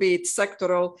level, be it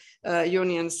sectoral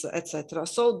unions, etc.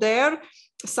 So there,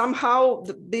 somehow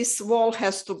this wall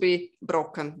has to be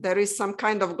broken. There is some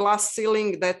kind of glass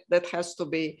ceiling that has to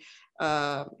be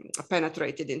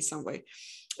penetrated in some way.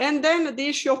 And then the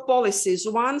issue of policies.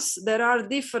 Once there are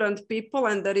different people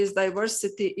and there is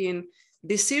diversity in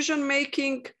decision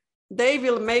making, they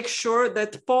will make sure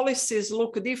that policies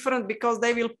look different because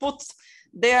they will put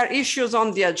their issues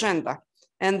on the agenda.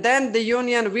 And then the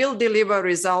union will deliver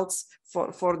results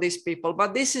for these people.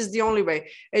 But this is the only way.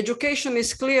 Education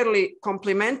is clearly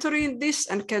complementary in this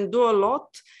and can do a lot,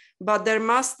 but there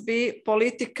must be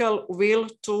political will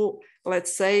to,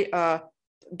 let's say,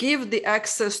 give the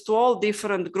access to all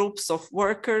different groups of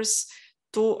workers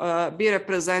to be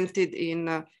represented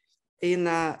in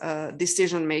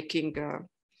decision-making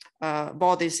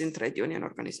bodies in trade union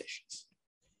organizations.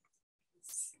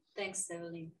 Thanks,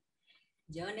 Evelyn.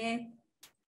 Yone.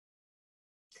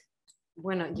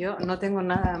 Bueno, yo no tengo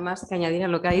nada más que añadir a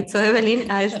lo que ha dicho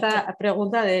Evelyn, a esta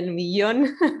pregunta del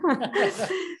millón.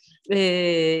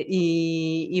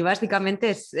 Y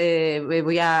básicamente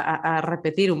voy a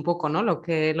repetir un poco, ¿no? lo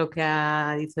que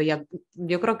ha dicho ella.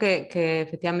 Yo creo que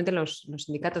efectivamente los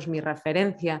sindicatos, mi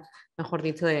referencia, mejor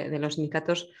dicho, de los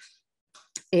sindicatos,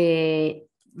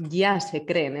 ya se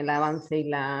creen el avance y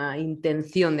la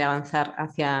intención de avanzar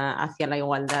hacia la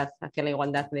igualdad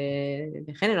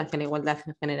de género, hacia la igualdad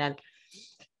en general.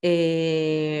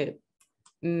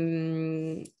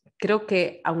 Creo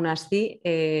que aún así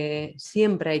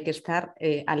siempre hay que estar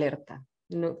alerta.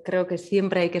 Creo que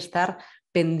siempre hay que estar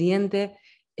pendiente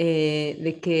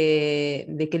de que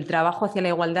el trabajo hacia la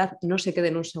igualdad no se quede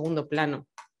en un segundo plano.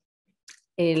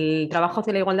 El trabajo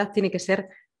hacia la igualdad tiene que ser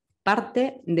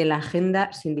parte de la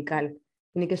agenda sindical.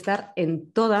 Tiene que estar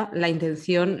en toda la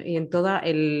intención y en todo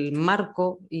el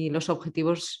marco y los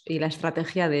objetivos y la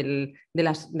estrategia de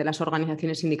las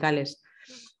organizaciones sindicales.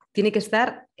 Tiene que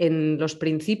estar en los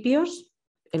principios,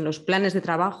 en los planes de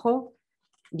trabajo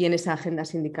y en esa agenda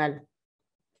sindical.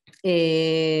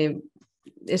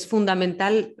 Es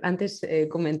fundamental, antes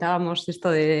comentábamos esto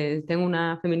de tengo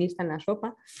una feminista en la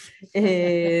sopa,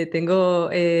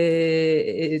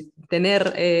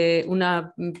 tener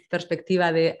una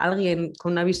perspectiva de alguien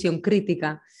con una visión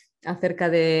crítica acerca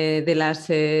de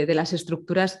las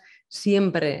estructuras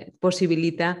siempre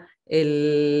posibilita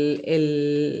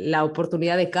la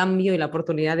oportunidad de cambio y la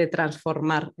oportunidad de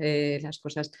transformar las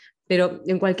cosas. Pero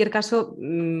en cualquier caso,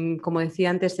 como decía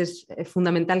antes, es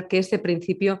fundamental que ese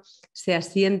principio se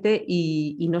asiente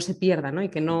y no se pierda, ¿no? Y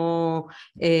que no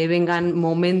vengan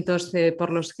momentos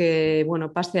por los que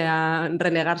pase a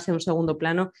relegarse a un segundo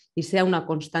plano y sea una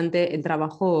constante el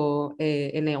trabajo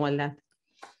en la igualdad.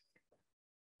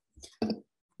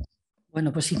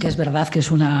 Bueno, pues sí que es verdad que es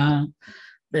una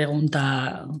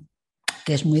pregunta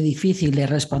que es muy difícil de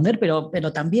responder, pero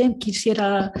también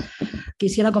quisiera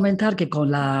comentar que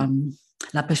con la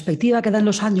perspectiva que dan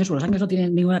los años no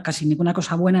tienen casi ninguna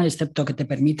cosa buena, excepto que te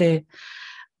permite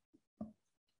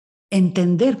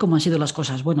entender cómo han sido las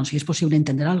cosas. Bueno, si es posible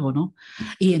entender algo, ¿no?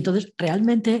 Y entonces,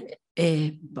 realmente,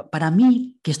 para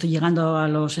mí, que estoy llegando a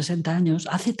los 60 años,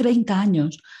 hace 30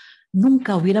 años,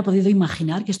 nunca hubiera podido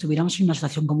imaginar que estuviéramos en una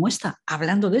situación como esta,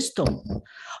 hablando de esto.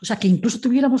 O sea, que incluso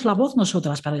tuviéramos la voz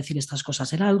nosotras para decir estas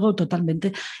cosas. Era algo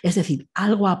totalmente, es decir,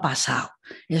 algo ha pasado.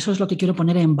 Eso es lo que quiero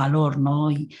poner en valor,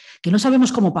 ¿no? Y que no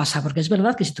sabemos cómo pasa, porque es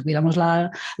verdad que si tuviéramos la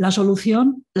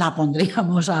solución, la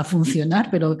pondríamos a funcionar,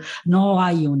 pero no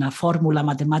hay una fórmula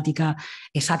matemática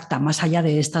exacta, más allá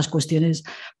de estas cuestiones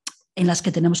en las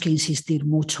que tenemos que insistir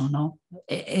mucho, ¿no?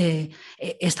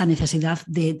 Esta necesidad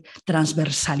de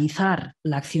transversalizar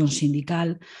la acción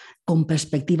sindical con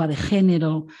perspectiva de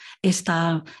género,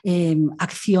 esta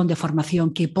acción de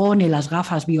formación que pone las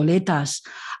gafas violetas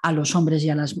a los hombres y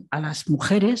a las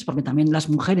mujeres, porque también las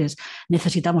mujeres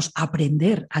necesitamos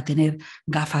aprender a tener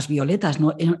gafas violetas,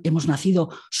 ¿no? Hemos nacido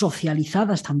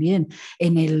socializadas también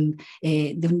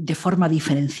de forma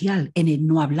diferencial, en el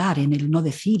no hablar, en el no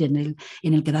decir, en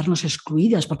el quedarnos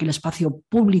excluidas porque el espacio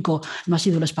público no ha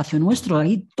sido el espacio nuestro.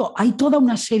 Hay toda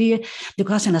una serie de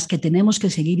cosas en las que tenemos que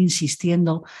seguir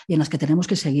insistiendo y en las que tenemos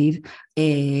que seguir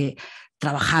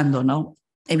trabajando, ¿no?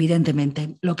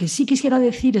 Evidentemente. Lo que sí quisiera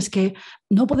decir es que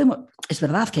no podemos, es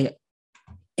verdad que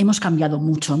hemos cambiado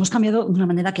mucho, hemos cambiado de una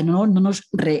manera que no nos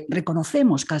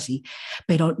reconocemos casi,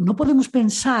 pero no podemos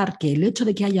pensar que el hecho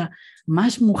de que haya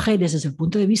más mujeres desde el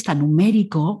punto de vista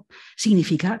numérico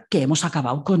significa que hemos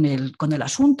acabado con el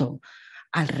asunto.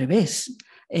 Al revés.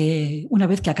 Una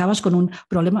vez que acabas con un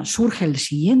problema, surge el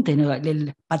siguiente.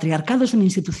 El patriarcado es una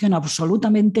institución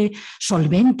absolutamente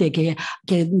solvente que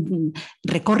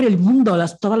recorre el mundo,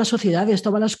 todas las sociedades,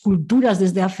 todas las culturas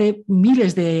desde hace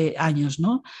miles de años,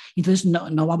 ¿no? Entonces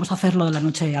no vamos a hacerlo de la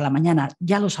noche a la mañana,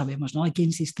 ya lo sabemos, ¿no? Hay que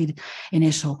insistir en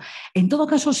eso. En todo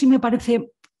caso, sí me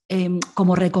parece...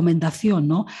 como recomendación,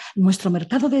 ¿no? Nuestro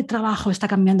mercado de trabajo está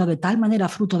cambiando de tal manera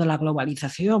fruto de la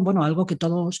globalización, bueno, algo que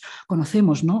todos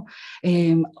conocemos, ¿no?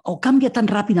 O cambia tan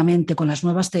rápidamente con las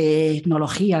nuevas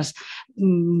tecnologías.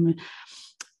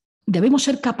 Debemos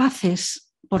ser capaces,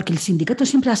 porque el sindicato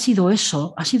siempre ha sido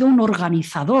eso, ha sido un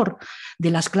organizador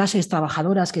de las clases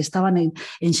trabajadoras que estaban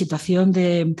en situación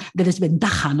de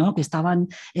desventaja, ¿no? Que estaban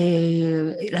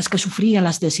las que sufrían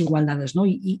las desigualdades, ¿no?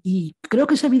 Y creo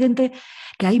que es evidente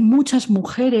que hay muchas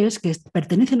mujeres que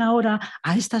pertenecen ahora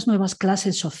a estas nuevas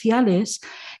clases sociales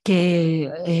que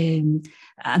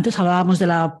antes hablábamos de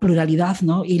la pluralidad,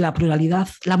 ¿no? Y la pluralidad,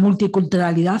 la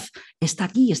multiculturalidad está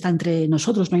aquí, está entre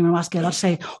nosotros. No hay más que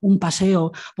darse un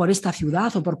paseo por esta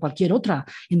ciudad o por cualquier otra,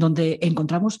 en donde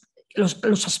encontramos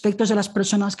los aspectos de las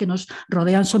personas que nos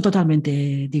rodean son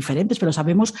totalmente diferentes, pero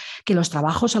sabemos que los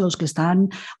trabajos a los que están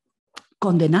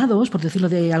condenados, por decirlo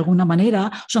de alguna manera,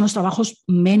 son los trabajos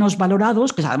menos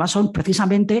valorados, que además son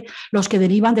precisamente los que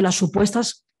derivan de las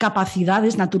supuestas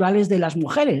capacidades naturales de las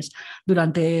mujeres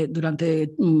durante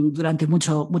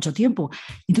mucho tiempo.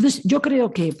 Entonces, yo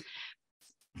creo que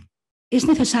es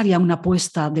necesaria una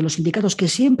apuesta de los sindicatos que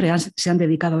siempre se han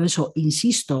dedicado a eso,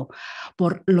 insisto,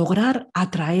 por lograr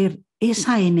atraer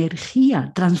esa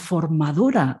energía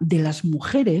transformadora de las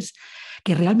mujeres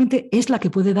que realmente es la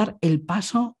que puede dar el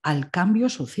paso al cambio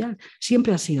social.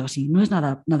 Siempre ha sido así, no es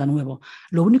nada nuevo.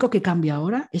 Lo único que cambia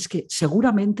ahora es que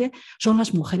seguramente son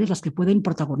las mujeres las que pueden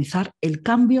protagonizar el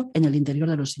cambio en el interior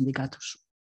de los sindicatos.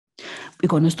 Y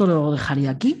con esto lo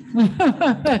dejaría aquí.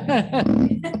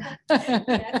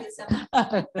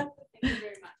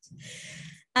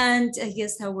 And I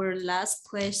guess our last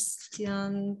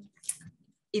question,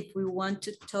 if we want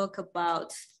to talk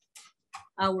about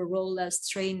our role as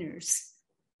trainers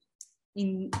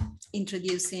in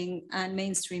introducing and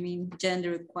mainstreaming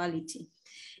gender equality,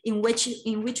 in which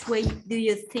way do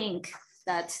you think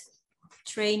that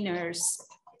trainers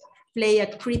play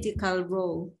a critical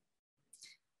role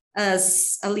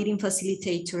as a leading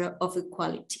facilitator of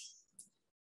equality?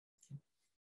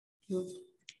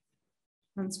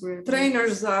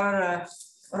 Trainers are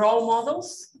role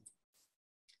models.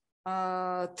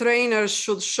 Trainers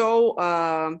should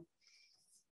show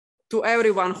to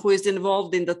everyone who is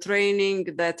involved in the training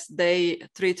that they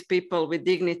treat people with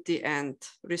dignity and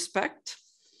respect.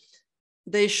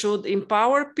 They should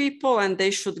empower people and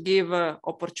they should give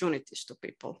opportunities to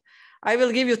people. I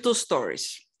will give you two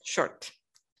stories, short.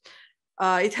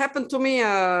 It happened to me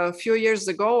a few years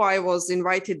ago. I was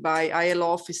invited by ILO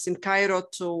office in Cairo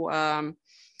to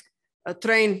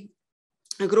train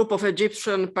a group of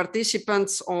Egyptian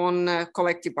participants on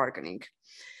collective bargaining.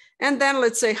 And then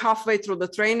let's say halfway through the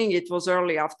training, it was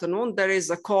early afternoon, there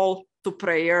is a call to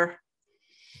prayer.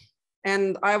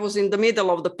 And I was in the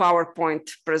middle of the PowerPoint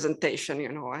presentation,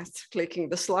 you know, I was clicking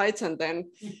the slides and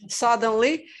then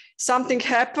suddenly something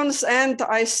happens and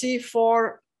I see 4-5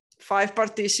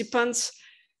 participants,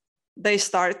 they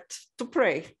start to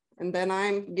pray. And then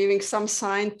I'm giving some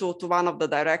sign to one of the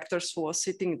directors who was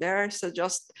sitting there. So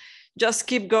just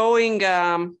keep going.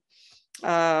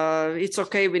 It's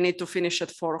okay, we need to finish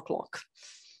at 4 o'clock.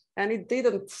 And it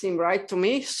didn't seem right to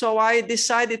me. So I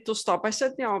decided to stop. I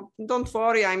said, you know, don't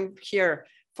worry, I'm here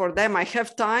for them. I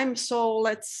have time, so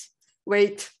let's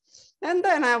wait. And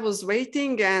then I was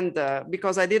waiting and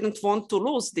because I didn't want to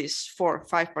lose these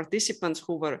 4-5 participants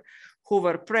who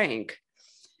were praying.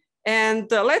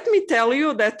 And let me tell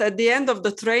you that at the end of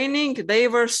the training, they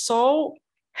were so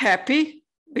happy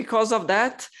because of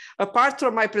that. Apart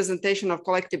from my presentation of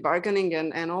collective bargaining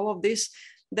and all of this,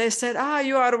 they said,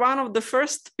 you are one of the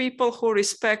first people who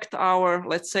respect our,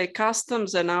 let's say,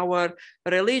 customs and our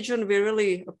religion. We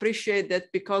really appreciate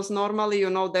that, because normally,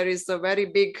 there is a very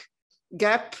big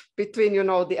gap between,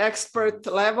 the expert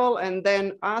level and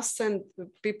then us, and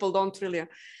people don't really.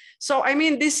 So, I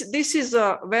mean, this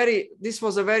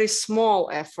was a very small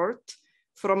effort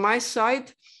from my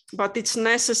side, but it's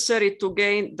necessary to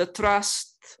gain the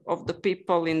trust of the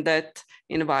people in that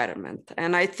environment.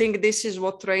 And I think this is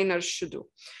what trainers should do.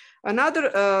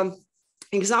 Another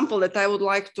example that I would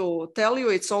like to tell you,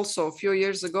 it's also a few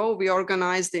years ago, we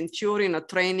organized in Turin a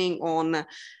training on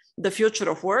the future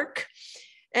of work.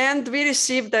 And we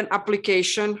received an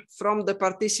application from the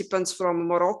participants from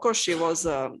Morocco. She was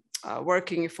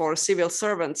working for civil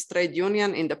servants trade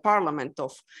union in the parliament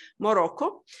of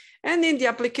Morocco. And in the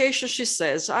application, she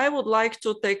says, I would like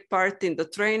to take part in the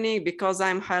training because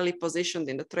I'm highly positioned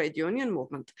in the trade union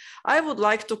movement. I would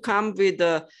like to come with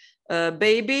a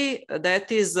baby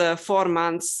that is 4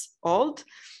 months old.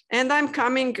 And I'm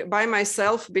coming by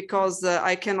myself because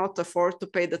I cannot afford to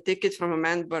pay the ticket from a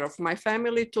member of my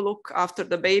family to look after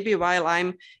the baby while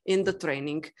I'm in the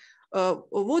training.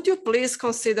 Would you please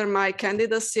consider my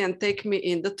candidacy and take me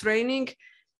in the training?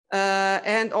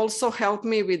 And also help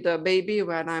me with the baby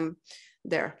when I'm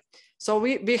there. So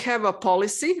we have a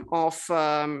policy of,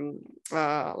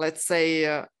 let's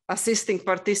say, assisting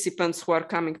participants who are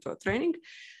coming to a training,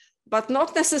 but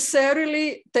not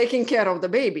necessarily taking care of the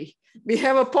baby. We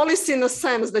have a policy in a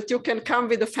sense that you can come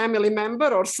with a family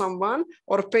member or someone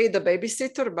or pay the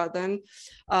babysitter, but then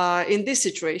in this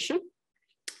situation.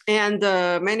 And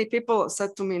many people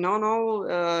said to me,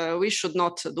 no, we should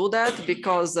not do that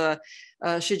because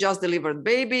she just delivered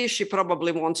baby. She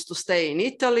probably wants to stay in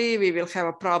Italy. We will have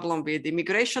a problem with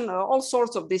immigration, all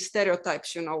sorts of these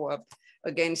stereotypes,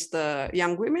 against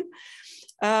young women.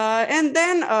 And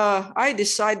then I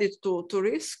decided to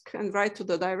risk and write to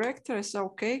the director. I said,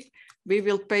 okay, we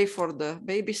will pay for the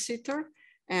babysitter.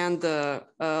 And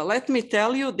let me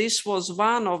tell you, this was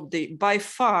by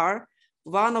far,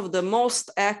 one of the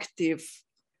most active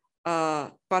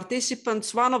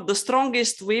participants, one of the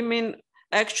strongest women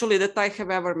actually that I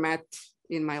have ever met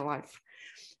in my life.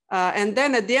 And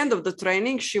then at the end of the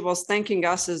training, she was thanking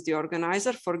us as the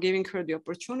organizer for giving her the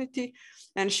opportunity.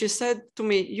 And she said to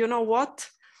me, you know what?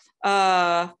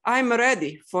 I'm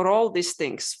ready for all these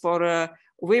things, for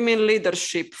women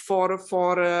leadership, for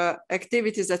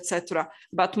activities, etc.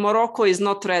 But Morocco is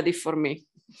not ready for me.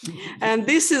 And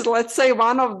this is, let's say,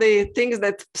 one of the things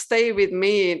that stay with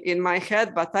me in my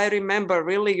head. But I remember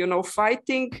really,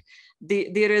 fighting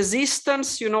the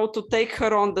resistance, to take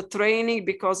her on the training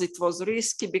because it was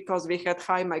risky, because we had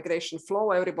high migration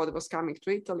flow. Everybody was coming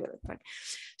to Italy at that time.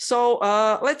 So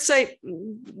let's say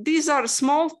these are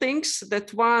small things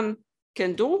that one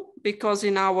can do, because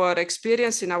in our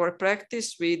experience, in our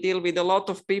practice, we deal with a lot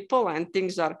of people and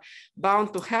things are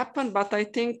bound to happen. But I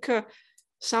think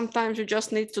sometimes you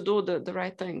just need to do the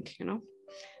right thing,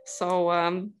 So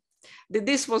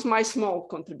this was my small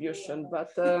contribution,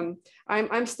 but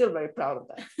I'm still very proud of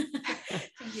that.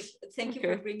 Thank you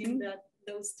for bringing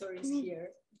those stories here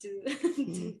to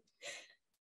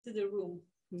the room.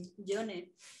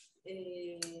 Yone,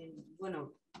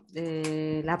 bueno,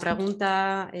 la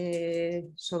pregunta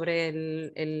sobre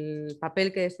el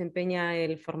papel que desempeña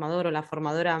el formador o la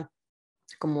formadora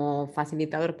como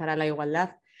facilitador para la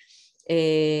igualdad.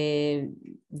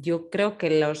 Yo creo que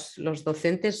los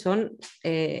docentes son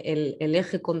el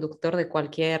eje conductor de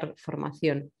cualquier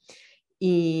formación.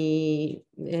 Y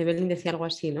Evelyn decía algo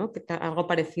así, ¿no? Algo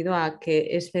parecido a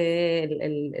que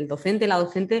el docente, la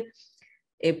docente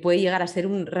puede llegar a ser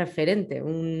un referente,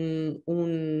 un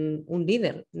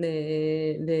líder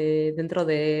dentro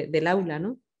del aula,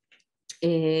 ¿no?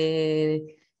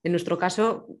 En nuestro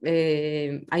caso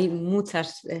hay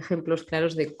muchos ejemplos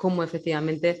claros de cómo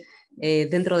efectivamente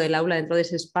dentro del aula, dentro de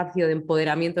ese espacio de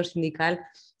empoderamiento sindical,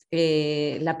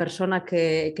 la persona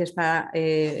que está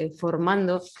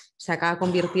formando se acaba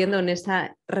convirtiendo en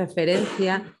esa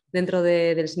referencia dentro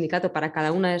del sindicato para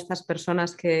cada una de estas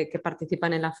personas que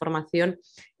participan en la formación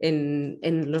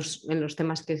en los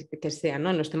temas que sean, ¿no?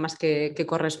 En los temas que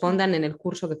correspondan, en el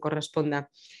curso que corresponda.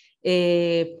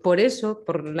 Por eso,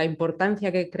 por la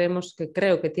importancia que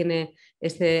creo que tiene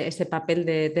ese papel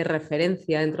de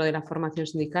referencia dentro de la formación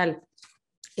sindical,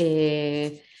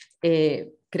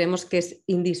 creemos que es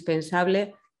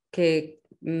indispensable que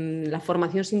la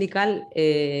formación sindical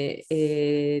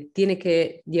tiene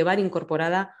que llevar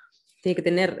incorporada, tiene que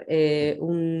tener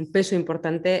un peso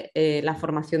importante la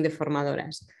formación de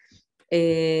formadoras.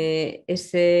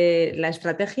 Es la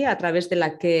estrategia a través de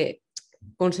la que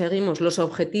conseguimos los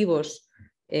objetivos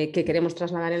que queremos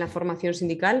trasladar en la formación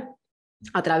sindical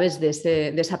a través de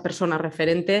esa persona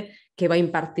referente que va a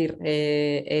impartir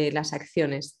las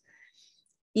acciones.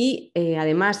 Y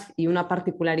además, y una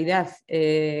particularidad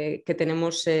que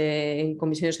tenemos en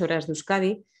Comisiones Obreras de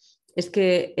Euskadi, es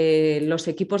que los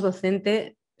equipos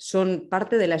docentes son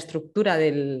parte de la estructura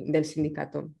del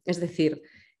sindicato. Es decir,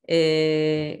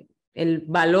 el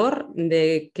valor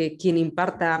de que quien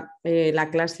imparta la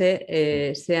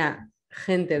clase sea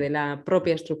gente de la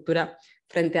propia estructura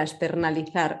frente a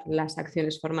externalizar las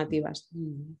acciones formativas.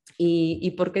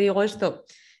 ¿Y por qué digo esto?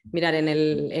 Mirar,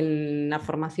 en la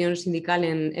formación sindical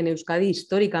en Euskadi,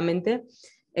 históricamente,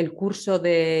 el curso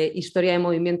de Historia del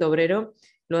Movimiento Obrero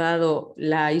lo ha dado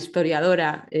la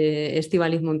historiadora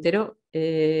Estíbaliz Montero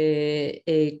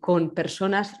con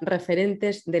personas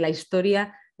referentes de la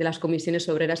historia de las comisiones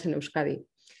obreras en Euskadi.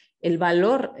 El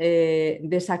valor de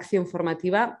esa acción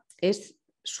formativa es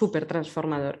súper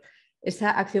transformador.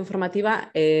 Esa acción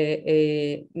formativa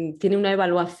tiene una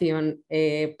evaluación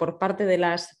por parte de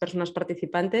las personas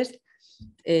participantes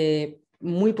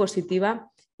muy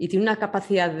positiva y tiene una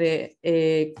capacidad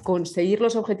de conseguir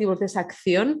los objetivos de esa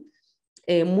acción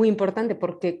muy importante,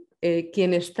 porque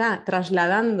quien está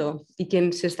trasladando y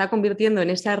quien se está convirtiendo en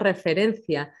esa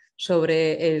referencia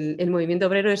sobre el movimiento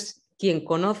obrero es quien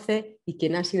conoce y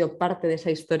quien ha sido parte de esa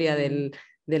historia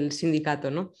del sindicato,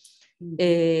 ¿no?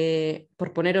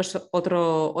 Por poneros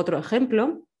otro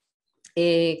ejemplo,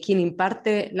 quien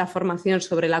imparte la formación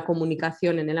sobre la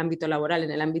comunicación en el ámbito laboral,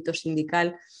 en el ámbito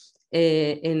sindical,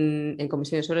 en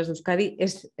Comisiones Obreras de Euskadi,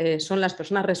 son las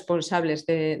personas responsables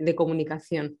de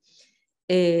comunicación.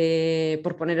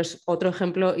 Por poneros otro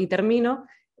ejemplo y termino,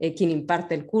 quien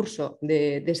imparte el curso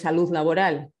de salud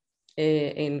laboral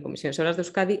en Comisiones Obreras de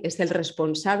Euskadi es el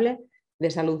responsable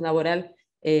de salud laboral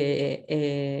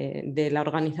de la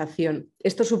organización.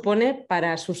 Esto supone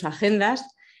para sus agendas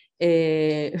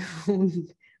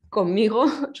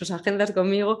sus agendas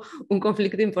conmigo, un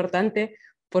conflicto importante,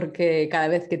 porque cada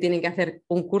vez que tienen que hacer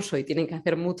un curso y tienen que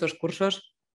hacer muchos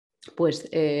cursos, pues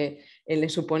le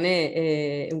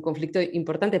supone un conflicto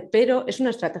importante, pero es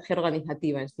una estrategia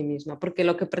organizativa en sí misma, porque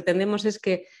lo que pretendemos es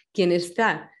que quien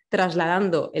está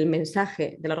trasladando el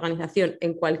mensaje de la organización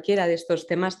en cualquiera de estos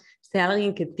temas sea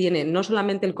alguien que tiene no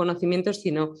solamente el conocimiento,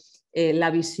 sino la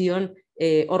visión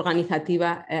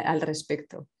organizativa al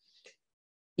respecto.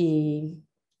 Y...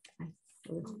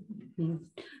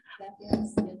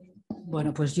 Gracias.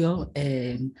 Bueno, pues yo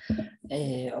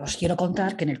os quiero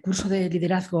contar que en el curso de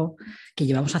liderazgo que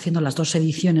llevamos haciendo las 2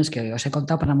 ediciones que os he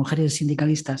contado para mujeres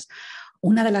sindicalistas,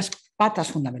 una de las patas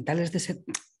fundamentales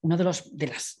una de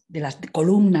las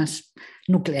columnas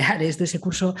nucleares de ese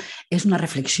curso es una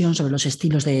reflexión sobre los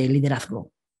estilos de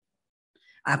liderazgo.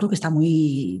 Algo que está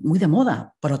muy, muy de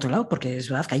moda, por otro lado, porque es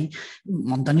verdad que hay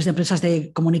montones de empresas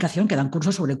de comunicación que dan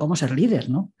cursos sobre cómo ser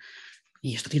líder, ¿no?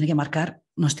 Y esto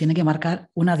nos tiene que marcar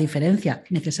una diferencia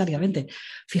necesariamente.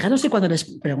 Fijaros que cuando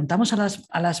les preguntamos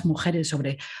a las mujeres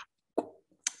sobre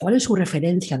cuál es su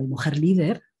referencia de mujer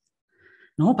líder,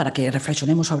 ¿no? Para que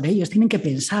reflexionemos sobre ellos, tienen que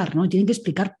pensar, ¿no? Y tienen que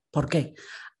explicar por qué.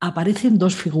 Aparecen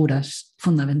 2 figuras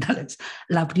fundamentales.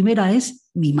 La primera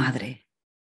es mi madre.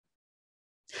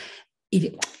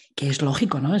 Y que es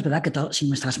lógico, ¿no? Es verdad que sin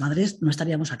nuestras madres no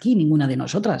estaríamos aquí, ninguna de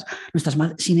nosotras.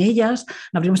 Sin ellas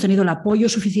no habríamos tenido el apoyo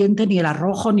suficiente, ni el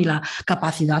arrojo, ni la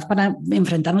capacidad para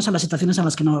enfrentarnos a las situaciones en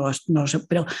las que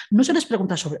pero no se les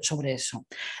pregunta sobre eso.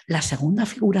 La segunda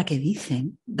figura que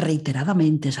dicen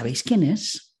reiteradamente, ¿sabéis quién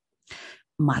es?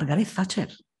 Margaret Thatcher.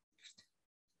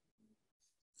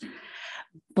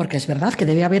 Porque es verdad que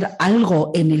debe haber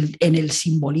algo en el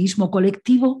simbolismo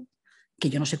colectivo, que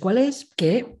yo no sé cuál es,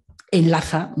 que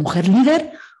enlaza mujer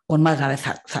líder con Margaret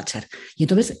Thatcher. Y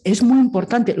entonces es muy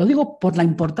importante, lo digo por la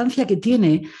importancia que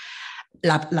tiene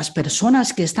las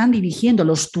personas que están dirigiendo,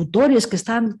 los tutores que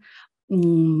están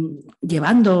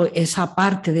llevando esa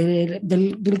parte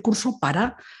del curso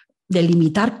para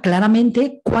delimitar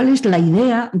claramente cuál es la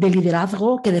idea de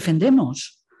liderazgo que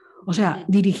defendemos. O sea,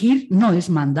 dirigir no es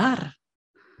mandar,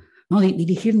 ¿no?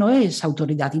 Dirigir no es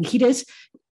autoridad, dirigir es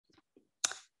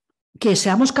que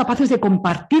seamos capaces de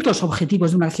compartir los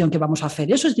objetivos de una acción que vamos a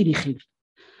hacer. Eso es dirigir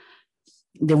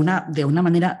de una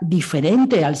manera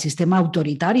diferente al sistema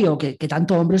autoritario que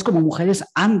tanto hombres como mujeres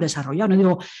han desarrollado. No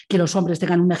digo que los hombres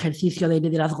tengan un ejercicio de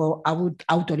liderazgo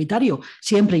autoritario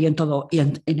siempre y en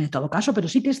todo caso, pero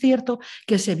sí que es cierto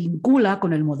que se vincula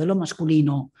con el modelo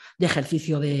masculino de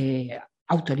ejercicio de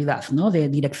autoridad, ¿no? De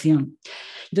dirección.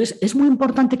 Entonces, es muy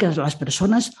importante que las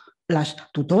personas, las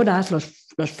tutoras,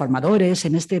 los formadores,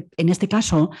 en este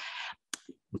caso,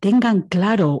 tengan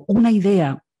claro una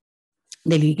idea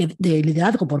de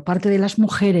liderazgo por parte de las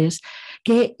mujeres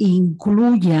que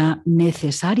incluya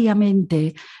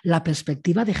necesariamente la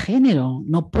perspectiva de género.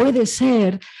 No puede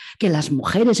ser que las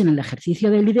mujeres en el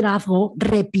ejercicio del liderazgo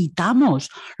repitamos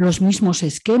los mismos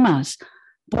esquemas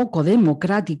poco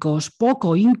democráticos,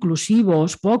 poco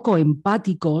inclusivos, poco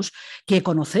empáticos que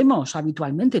conocemos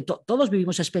habitualmente. Todos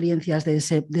vivimos experiencias de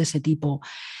ese tipo.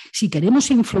 Si queremos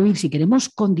influir, si queremos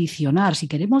condicionar, si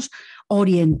queremos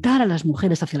orientar a las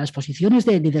mujeres hacia las posiciones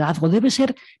de liderazgo, debe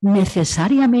ser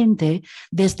necesariamente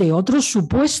desde otros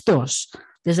supuestos,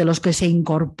 desde los que se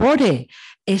incorpore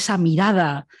esa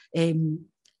mirada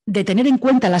de tener en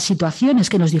cuenta las situaciones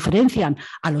que nos diferencian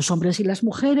a los hombres y las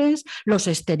mujeres, los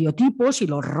estereotipos y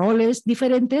los roles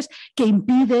diferentes que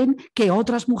impiden que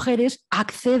otras mujeres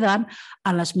accedan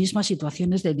a las mismas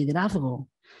situaciones de liderazgo.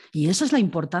 Y esa es la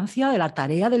importancia de la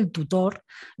tarea del tutor,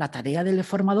 la tarea del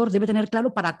formador debe tener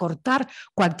claro para cortar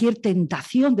cualquier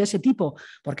tentación de ese tipo,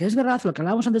 porque es verdad lo que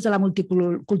hablábamos antes de la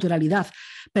multiculturalidad,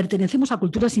 pertenecemos a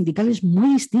culturas sindicales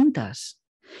muy distintas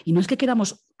y no es que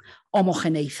queramos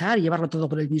homogeneizar y llevarlo todo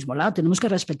por el mismo lado, tenemos que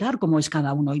respetar cómo es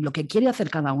cada uno y lo que quiere hacer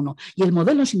cada uno y el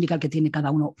modelo sindical que tiene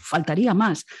cada uno, faltaría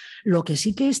más. Lo que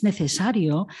sí que es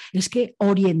necesario es que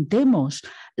orientemos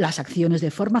las acciones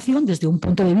de formación desde un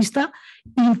punto de vista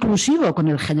inclusivo con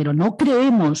el género. No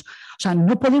podemos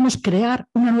crear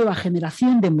una nueva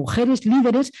generación de mujeres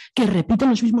líderes que repiten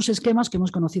los mismos esquemas que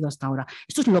hemos conocido hasta ahora.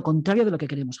 Esto es lo contrario de lo que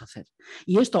queremos hacer.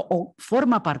 Y esto o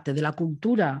forma parte de la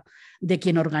cultura de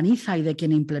quien organiza y de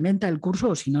quien implementa el curso,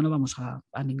 o si no, no vamos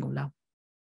a ningún lado.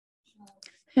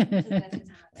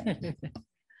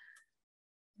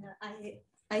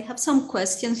 I have some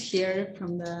questions here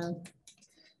from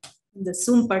the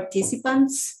Zoom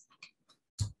participants.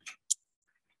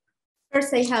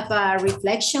 First, I have a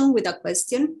reflection with a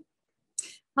question.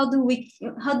 How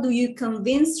do you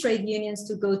convince trade unions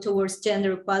to go towards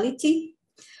gender equality?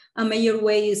 A major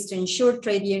way is to ensure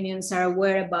trade unions are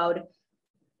aware about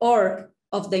or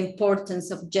of the importance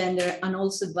of gender and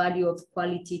also value of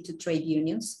equality to trade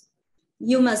unions.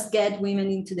 You must get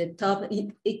women into the top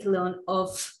echelon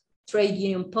of trade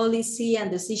union policy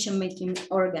and decision-making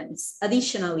organs.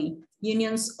 Additionally,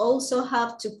 unions also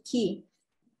have to key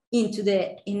into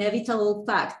the inevitable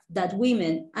fact that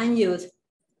women and youth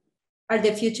are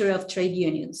the future of trade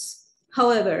unions.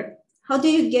 However, how do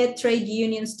you get trade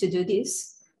unions to do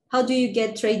this? How do you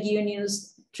get trade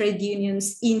unions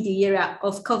in the era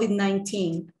of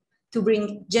COVID-19 to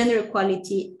bring gender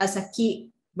equality as a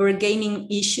key bargaining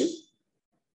issue?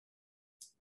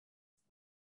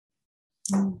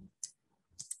 Anyone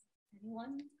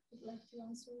would like to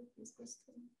answer this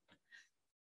question?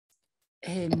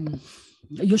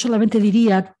 Yo solamente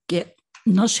diría que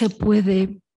no se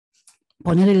puede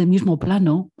poner en el mismo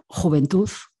plano juventud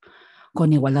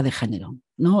con igualdad de género.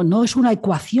 No es una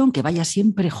ecuación que vaya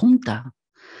siempre junta.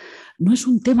 No es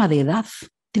un tema de edad,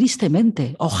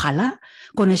 tristemente. Ojalá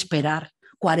con esperar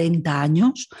 40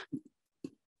 años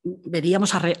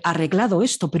veríamos arreglado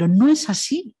esto, pero no es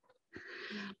así.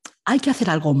 Hay que hacer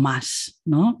algo más,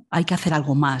 ¿no? Hay que hacer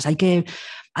algo más. Hay que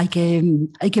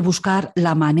buscar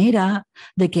la manera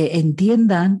de que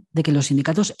entiendan, de que los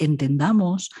sindicatos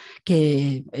entendamos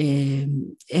que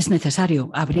es necesario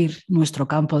abrir nuestro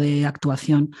campo de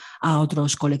actuación a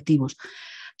otros colectivos.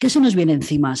 ¿Qué se nos viene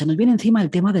encima? Se nos viene encima el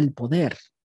tema del poder.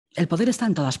 El poder está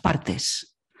en todas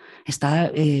partes.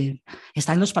 Está en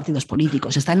los partidos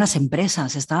políticos, está en las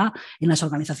empresas, está en las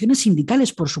organizaciones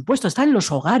sindicales, por supuesto, está en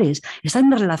los hogares, está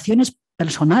en las relaciones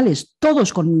personales.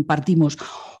 Todos compartimos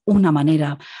una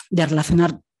manera de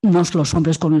relacionarnos los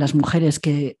hombres con las mujeres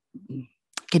que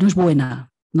no es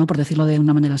buena, ¿no? Por decirlo de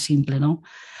una manera simple, ¿no?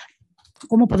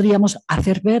 ¿Cómo podríamos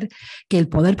hacer ver que el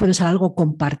poder puede ser algo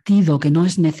compartido, que no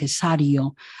es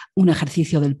necesario un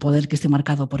ejercicio del poder que esté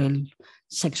marcado por el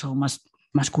sexo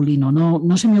masculino?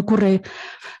 No se me ocurre.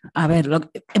 A ver,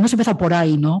 hemos empezado por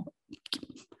ahí, ¿no?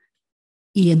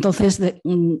 Y entonces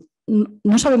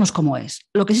no sabemos cómo es.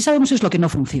 Lo que sí sabemos es lo que no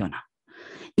funciona.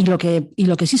 Y lo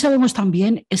que sí sabemos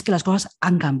también es que las cosas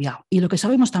han cambiado. Y lo que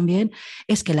sabemos también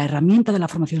es que la herramienta de la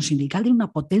formación sindical tiene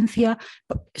una potencia,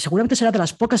 seguramente será de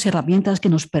las pocas herramientas que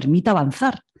nos permita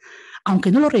avanzar,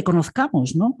 aunque no lo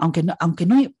reconozcamos, ¿no?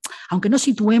 Aunque no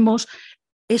situemos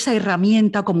esa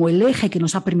herramienta como el eje que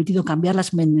nos ha permitido cambiar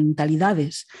las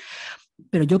mentalidades.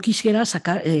 Pero yo quisiera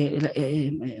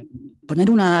poner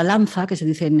una lanza, que se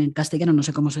dice en castellano, no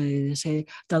sé cómo se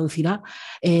traducirá,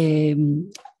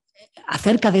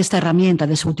 acerca de esta herramienta,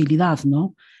 de su utilidad,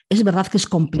 ¿no? Es verdad que es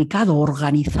complicado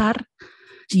organizar.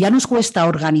 Si ya nos cuesta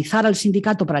organizar al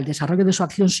sindicato para el desarrollo de su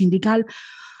acción sindical,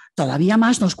 todavía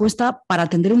más nos cuesta para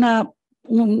atender una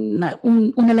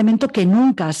un elemento que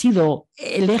nunca ha sido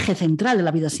el eje central de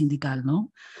la vida sindical,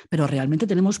 ¿no? Pero realmente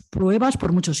tenemos pruebas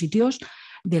por muchos sitios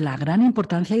de la gran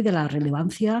importancia y de la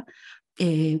relevancia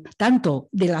tanto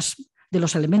de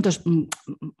los elementos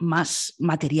más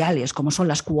materiales, como son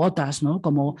las cuotas, ¿no?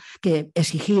 Como que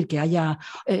exigir que haya,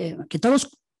 que todos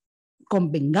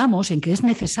convengamos en que es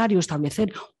necesario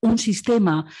establecer un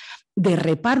sistema de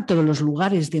reparto de los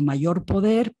lugares de mayor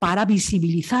poder para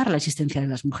visibilizar la existencia de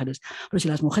las mujeres. Pero si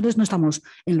las mujeres no estamos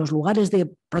en los lugares de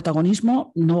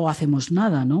protagonismo, no hacemos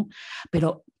nada, ¿no?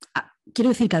 Pero quiero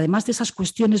decir que además de esas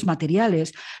cuestiones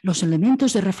materiales, los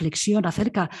elementos de reflexión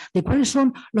acerca de cuáles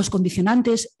son los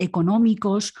condicionantes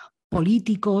económicos,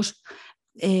 políticos,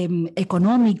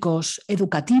 económicos,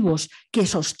 educativos que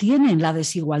sostienen la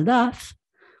desigualdad,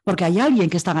 porque hay alguien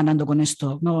que está ganando con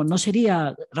esto. No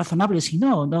sería razonable si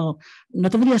no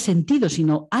tendría sentido,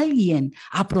 sino alguien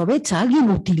aprovecha, alguien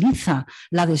utiliza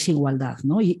la desigualdad,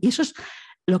 ¿no? Y eso es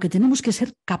lo que tenemos que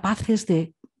ser capaces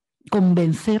de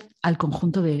convencer al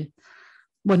conjunto de...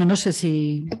 Bueno, no sé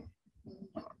si...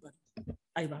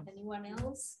 Ahí va. Anyone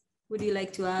else? Would you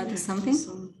like to add something?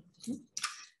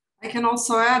 I can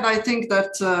also add, I think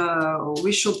that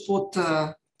we should put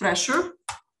pressure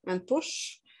and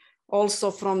push.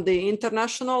 Also from the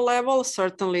international level,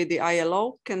 certainly the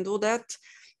ILO can do that.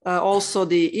 Also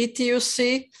the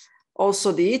ETUC,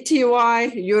 also the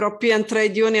ETUI, European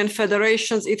Trade Union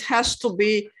Federations. It has to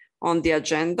be on the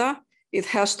agenda. It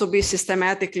has to be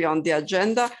systematically on the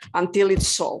agenda until it's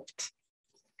solved.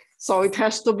 So it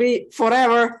has to be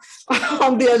forever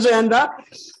on the agenda.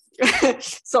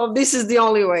 So this is the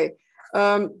only way.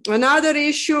 Another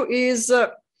issue is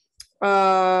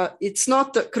it's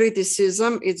not a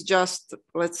criticism, it's just,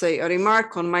 let's say, a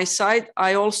remark on my side.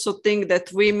 I also think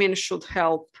that women should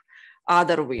help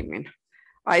other women.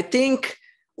 I think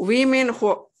women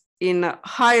who in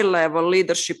high-level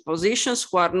leadership positions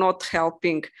who are not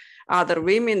helping other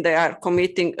women, they are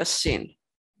committing a sin.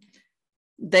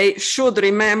 They should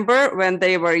remember when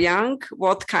they were young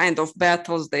what kind of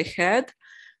battles they had,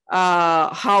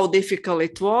 how difficult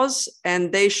it was,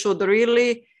 and they should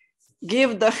really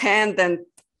give the hand and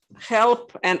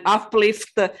help and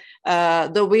uplift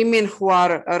the women who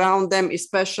are around them,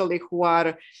 especially who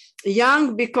are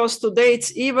young, because today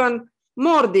it's even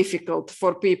more difficult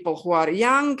for people who are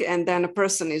young, and then a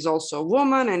person is also a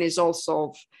woman and is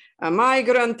also a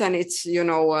migrant, and it's, you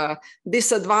know,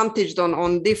 disadvantaged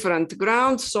on different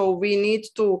grounds. So we need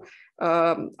to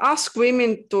ask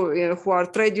women to, who are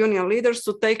trade union leaders,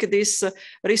 to take this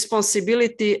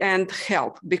responsibility and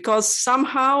help, because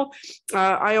somehow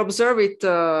I observe it,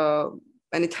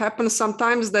 and it happens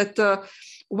sometimes that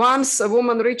once a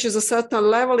woman reaches a certain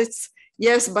level, it's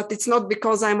yes, but it's not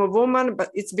because I'm a woman,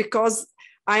 but it's because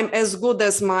I'm as good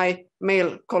as my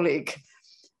male colleague.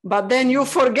 But then you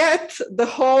forget the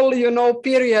whole, you know,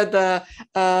 period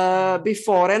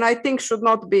before, and I think should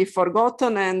not be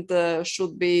forgotten, and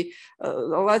should be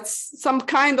some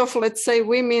kind of, let's say,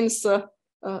 women's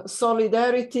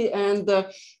solidarity and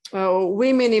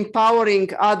women empowering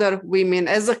other women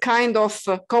as a kind of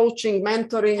coaching,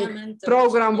 mentoring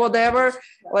program, whatever.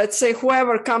 Let's say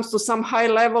whoever comes to some high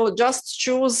level, just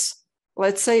choose,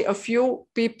 let's say, a few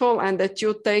people, and that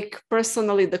you take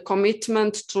personally the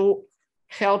commitment to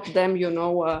help them, you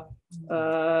know,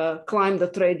 climb the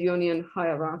trade union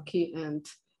hierarchy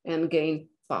and gain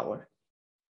power.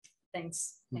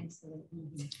 Thanks. Thanks.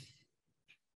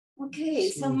 Okay,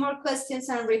 some more questions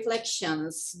and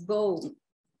reflections. Go.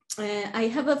 I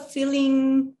have a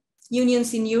feeling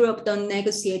unions in Europe don't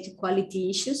negotiate equality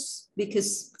issues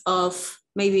because of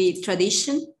maybe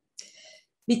tradition,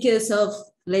 because of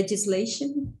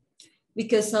legislation,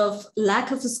 because of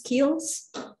lack of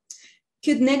skills.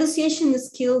 Could negotiation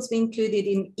skills be included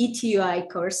in ETUI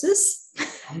courses?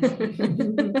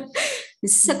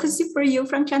 This is a question for you,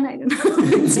 Franklin. I don't know.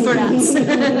 It's for us.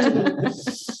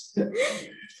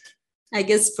 I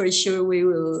guess for sure we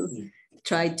will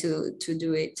try to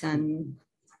do it and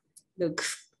look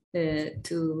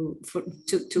to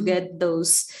get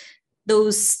those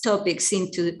topics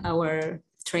into our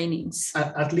trainings.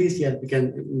 At least, yeah,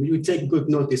 we take good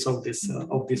notice of this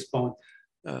point,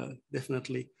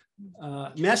 definitely.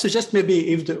 May I suggest maybe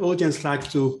if the audience like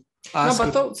to ask? No,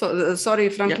 but also, sorry,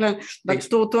 Franklin, yeah, but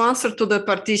to answer to the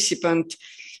participant,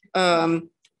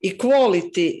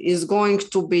 equality is going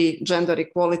to be, gender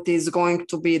equality is going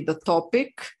to be the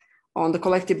topic on the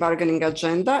collective bargaining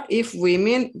agenda if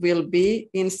women will be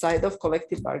inside of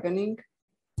collective bargaining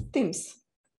teams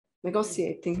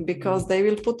negotiating, because they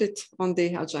will put it on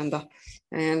the agenda,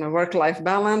 and work-life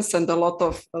balance and a lot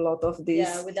of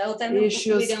these without them,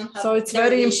 issues. So it's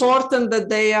very important that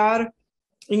they are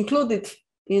included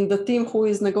in the team who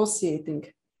is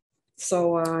negotiating.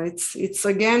 So it's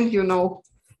again, you know,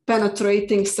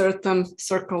 penetrating certain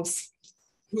circles.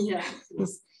 Yeah,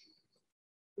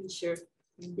 sure.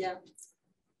 Yeah.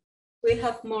 We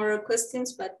have more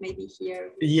questions, but maybe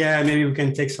here. Yeah, maybe we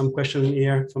can take some questions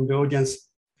here from the audience.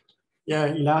 Yeah,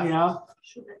 Ilaria.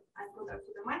 Should I go there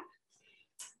to the mic?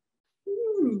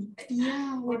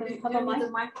 Yeah, we don't have a mic.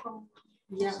 The microphone.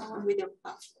 Yeah, we don't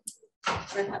have.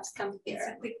 Perhaps come It's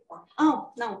here. a quick one.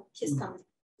 Oh, no, he's coming.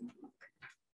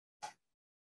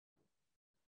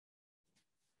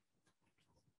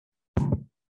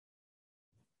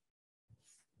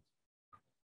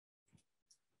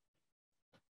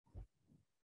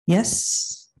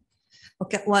 Yes.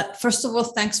 Okay. Well, first of all,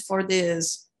 thanks for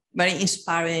this very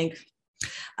inspiring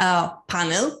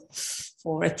panel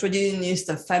for a trade unionist,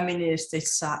 a feminist,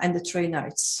 and the trainer.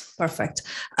 It's perfect.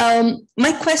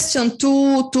 My question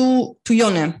to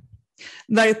Yone,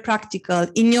 very practical.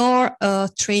 In your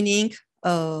training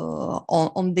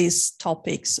on these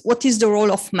topics, what is the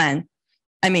role of men?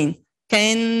 I mean,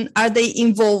 are they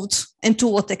involved, and to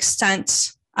what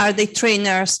extent? Are they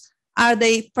trainers? Are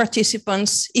they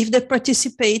participants? If they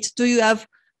participate, do you have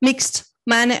mixed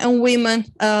men and women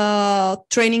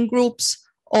training groups,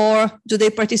 or do they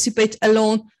participate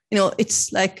alone? You know,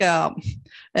 it's like a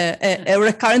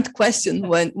recurrent question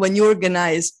when you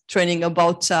organize training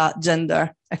about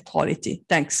gender equality.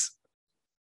 Thanks.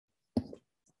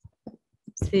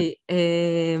 Sí,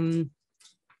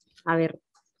 a ver,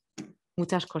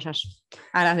 muchas cosas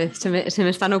a la vez se me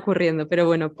están ocurriendo, pero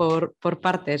bueno, por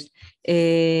partes.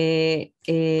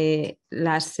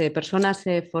 Las personas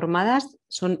formadas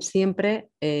son siempre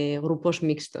grupos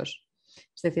mixtos,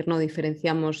 es decir, no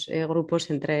diferenciamos grupos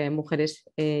entre mujeres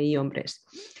y hombres.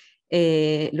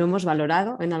 Lo hemos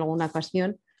valorado en alguna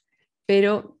ocasión,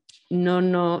 pero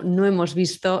no hemos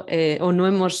visto o no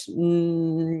hemos...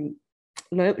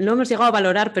 Lo hemos llegado a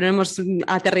valorar, pero no hemos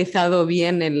aterrizado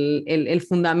bien el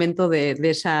fundamento de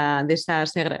esa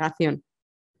segregación.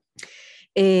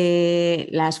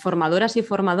 Las formadoras y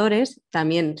formadores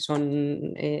también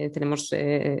son, tenemos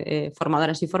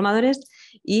formadoras y formadores,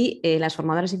 y las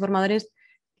formadoras y formadores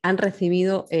han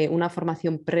recibido una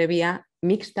formación previa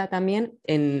mixta también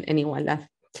en igualdad.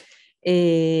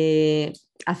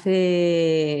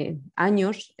 Hace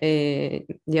años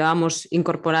llevamos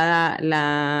incorporada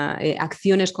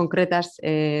acciones concretas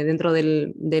dentro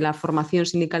de la formación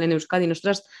sindical en Euskadi.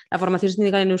 Nosotras la formación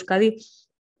sindical en Euskadi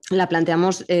la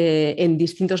planteamos en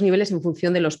distintos niveles en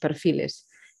función de los perfiles.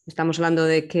 Estamos hablando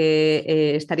de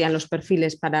que estarían los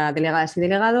perfiles para delegadas y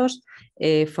delegados,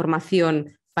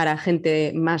 formación para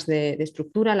gente más de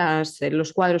estructura,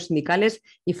 los cuadros sindicales,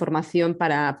 y formación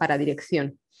para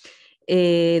dirección.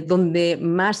 Donde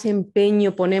más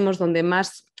empeño ponemos, donde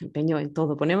más empeño en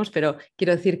todo ponemos, pero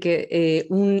quiero decir que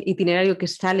un itinerario que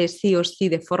sale sí o sí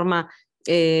de forma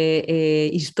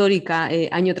histórica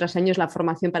año tras año es la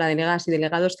formación para delegadas y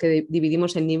delegados, que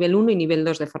dividimos en nivel 1 y nivel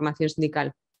 2 de formación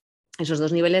sindical. Esos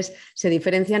dos niveles se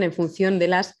diferencian en función de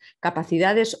las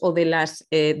capacidades o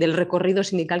del recorrido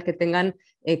sindical que tengan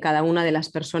cada una de las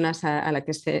personas a la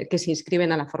que se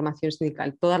inscriben a la formación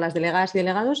sindical. Todas las delegadas y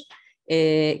delegados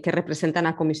que representan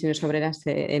a comisiones obreras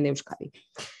en Euskadi.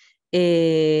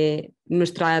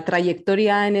 Nuestra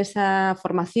trayectoria en esa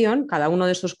formación, cada uno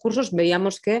de esos cursos,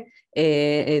 veíamos que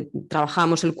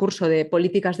trabajábamos el curso de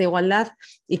políticas de igualdad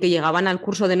y que llegaban al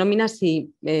curso de nóminas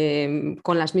y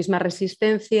con las mismas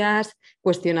resistencias,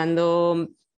 cuestionando,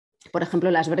 por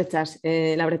ejemplo, las brechas,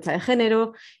 la brecha de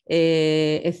género,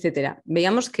 etcétera.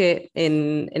 Veíamos que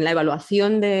en la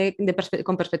evaluación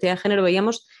con perspectiva de género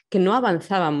veíamos que no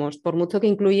avanzábamos, por mucho que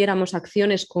incluyéramos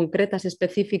acciones concretas,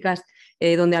 específicas,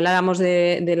 donde habláramos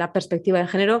de la perspectiva de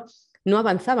género, no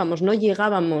avanzábamos, no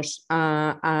llegábamos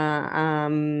a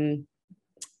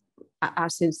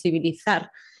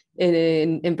sensibilizar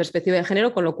en perspectiva de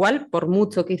género, con lo cual, por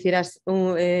mucho que hicieras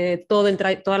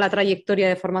toda la trayectoria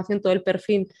de formación, todo el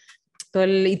perfil, todo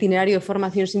el itinerario de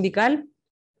formación sindical,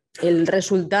 el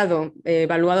resultado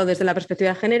evaluado desde la perspectiva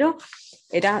de género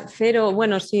era cero.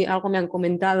 Bueno, sí, algo me han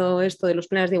comentado esto de los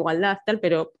planes de igualdad, tal,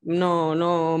 pero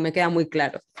no me queda muy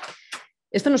claro.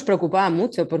 Esto nos preocupaba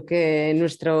mucho porque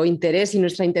nuestro interés y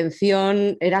nuestra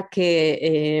intención era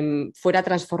que fuera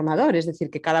transformador, es decir,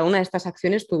 que cada una de estas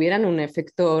acciones tuvieran un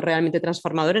efecto realmente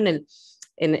transformador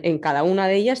en cada una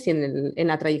de ellas y en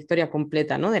la trayectoria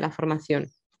completa, ¿no?, de la formación.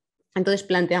 Entonces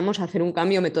planteamos hacer un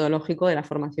cambio metodológico de la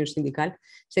formación sindical.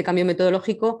 Ese cambio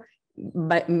metodológico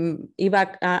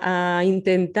iba a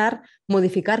intentar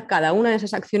modificar cada una de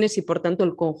esas acciones y, por tanto,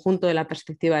 el conjunto de la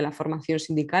perspectiva de la formación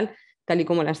sindical, tal y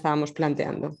como la estábamos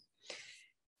planteando.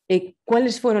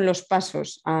 ¿Cuáles fueron los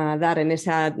pasos a dar en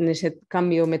ese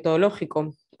cambio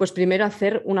metodológico? Pues primero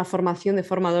hacer una formación de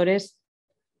formadores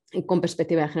con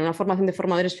perspectiva de género, una formación de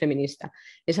formadores feminista.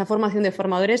 Esa formación de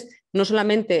formadores no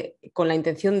solamente con la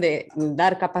intención de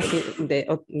dar capacidad,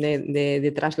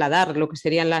 de trasladar lo que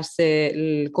serían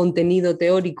el contenido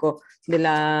teórico de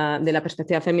la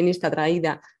perspectiva feminista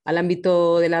traída al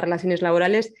ámbito de las relaciones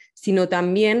laborales, sino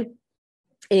también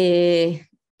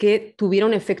que tuviera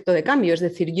un efecto de cambio. Es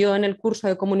decir, yo en el curso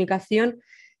de comunicación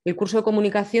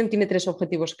tiene 3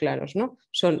 objetivos claros, ¿no?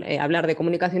 Son hablar de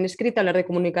comunicación escrita, hablar de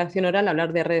comunicación oral,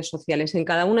 hablar de redes sociales. En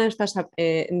cada uno de estos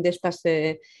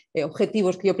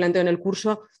objetivos que yo planteo en el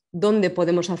curso, ¿dónde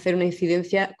podemos hacer una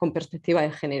incidencia con perspectiva de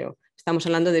género? Estamos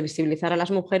hablando de visibilizar a las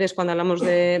mujeres cuando hablamos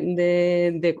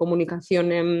de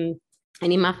comunicación en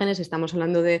imágenes, estamos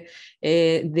hablando de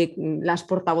las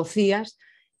portavocías,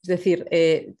 es decir,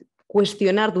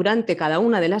 cuestionar durante cada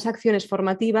una de las acciones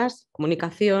formativas,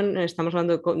 comunicación, estamos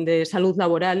hablando de salud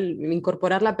laboral,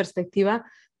 incorporar la perspectiva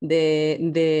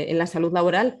en la salud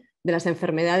laboral de las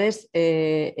enfermedades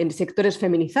en sectores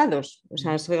feminizados, o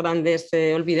sea, esas grandes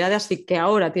olvidadas y que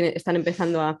ahora están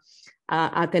empezando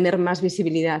a tener más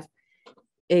visibilidad.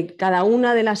 Cada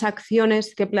una de las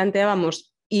acciones que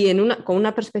planteábamos y con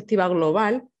una perspectiva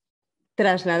global,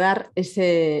 trasladar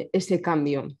ese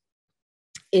cambio.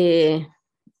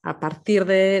 A partir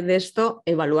de esto,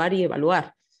 evaluar y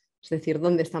evaluar. Es decir,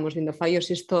 dónde estamos viendo fallos,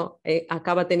 si esto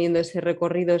acaba teniendo ese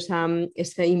recorrido,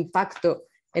 ese impacto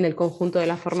en el conjunto de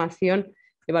la formación.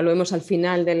 Evaluemos al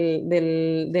final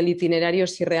del itinerario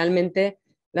si realmente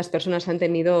las personas han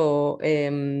tenido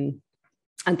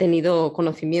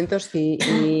conocimientos y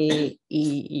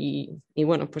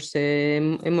bueno, pues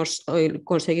hemos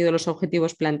conseguido los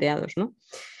objetivos planteados, ¿no?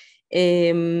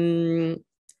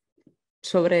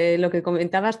 Sobre lo que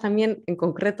comentabas también en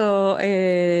concreto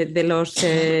de los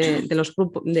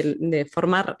grupos, de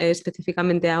formar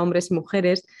específicamente a hombres y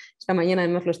mujeres. Esta mañana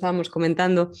además lo estábamos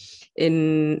comentando.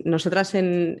 Nosotras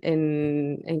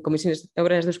en Comisiones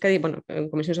Obreras de Euskadi, bueno, en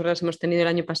Comisiones Obreras hemos tenido el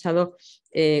año pasado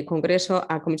congreso.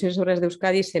 A Comisiones Obreras de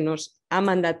Euskadi se nos ha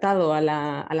mandatado a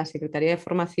la Secretaría de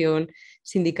Formación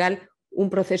Sindical un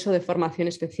proceso de formación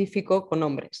específico con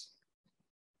hombres.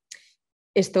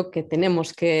 Esto que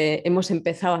hemos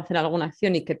empezado a hacer alguna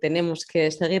acción y que tenemos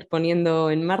que seguir poniendo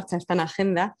en marcha, está en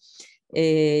agenda.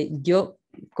 Yo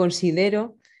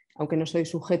considero, aunque no soy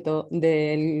sujeto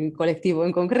del colectivo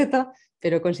en concreto,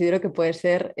 pero considero que puede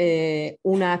ser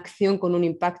una acción con un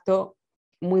impacto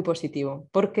muy positivo,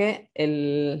 porque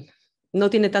no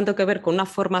tiene tanto que ver con una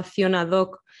formación ad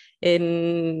hoc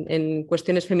en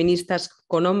cuestiones feministas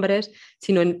con hombres,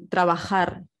 sino en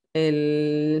trabajar,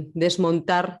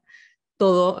 desmontar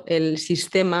todo el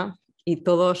sistema y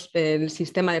todo el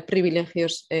sistema de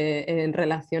privilegios en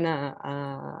relación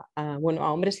a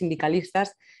hombres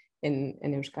sindicalistas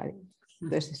en Euskadi.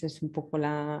 Entonces, esa es un poco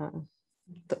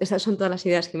esas son todas las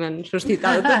ideas que me han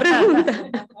suscitado tu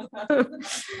pregunta.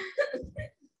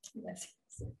 Gracias.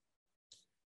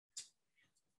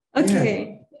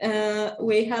 Okay,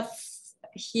 we have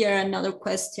here another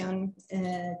question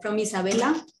from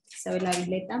Isabella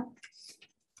Vileta.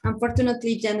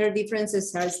 Unfortunately, gender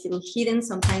differences are still hidden,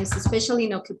 sometimes, especially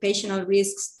in occupational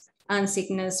risks and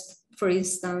sickness, for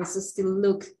instance, still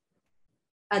look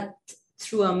at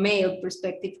through a male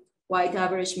perspective, white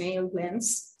average male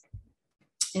lens.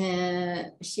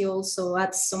 She also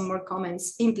adds some more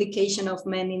comments. Implication of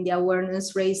men in the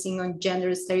awareness raising on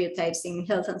gender stereotypes in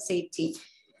health and safety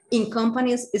in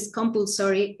companies is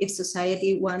compulsory if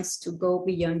society wants to go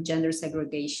beyond gender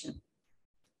segregation.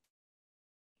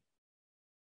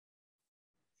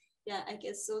 Yeah, I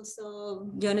guess also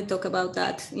you want to talk about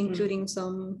that, including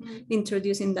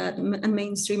introducing that and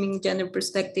mainstreaming gender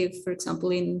perspective, for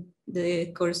example, in the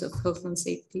course of health and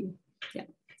safety. Yeah.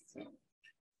 So,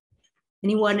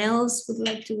 anyone else would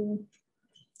like to?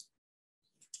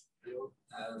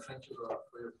 Thank you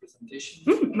for your presentation.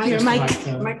 Mike,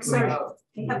 sorry, I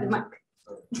have the mic.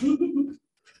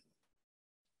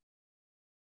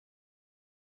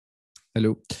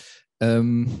 Hello.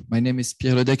 My name is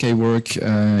Pierre Ledec. I work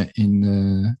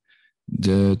in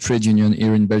the trade union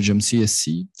here in Belgium,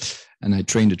 CSC, and I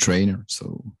train the trainer.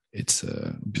 So it's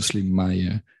obviously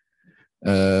my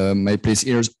place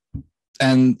here.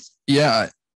 And yeah,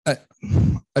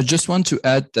 I just want to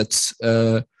add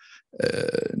that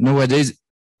nowadays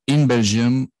in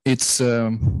Belgium, it's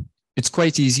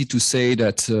quite easy to say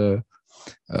that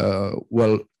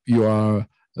well, you are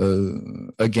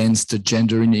against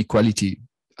gender inequality.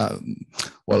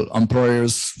 Well,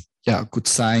 employers, could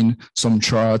sign some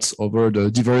charts over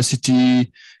the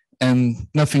diversity and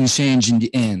nothing changed in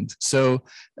the end. So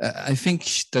I think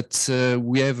that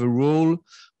we have a role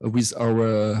with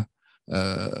our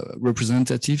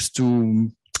representatives to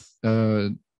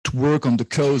work on the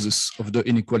causes of the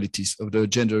inequalities, of the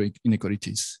gender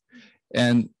inequalities.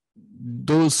 And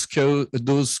those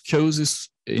causes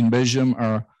in Belgium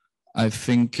are, I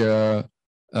think, well,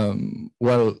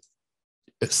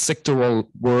 sectoral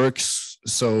works.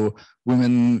 So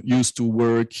women used to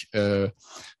work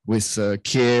with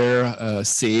care,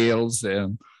 sales,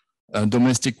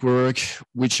 domestic work,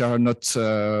 which are not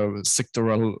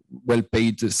sectoral,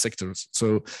 well-paid sectors.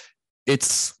 So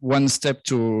it's one step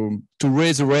to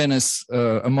raise awareness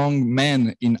among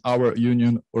men in our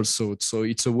union also. So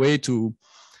it's a way to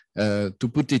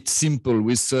put it simple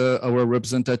with our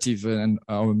representative and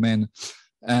our men.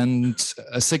 And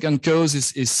a second cause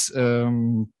is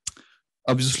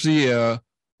obviously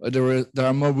there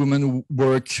are more women who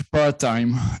work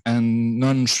part-time and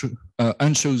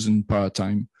unchosen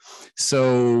part-time.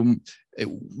 So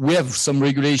we have some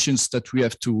regulations that we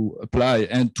have to apply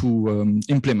and to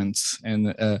implement,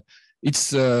 and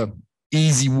it's an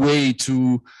easy way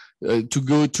to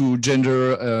go to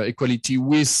gender equality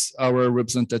with our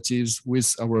representatives,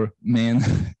 with our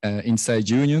men inside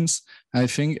unions, I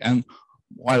think. And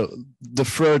while the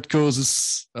third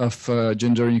causes of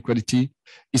gender inequality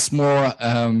is more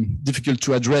difficult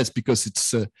to address because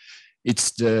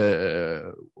it's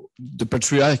the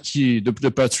patriarchy,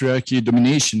 the patriarchy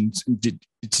domination.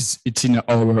 It's in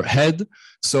our head.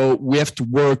 So we have to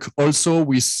work also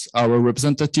with our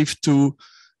representative to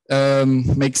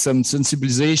make some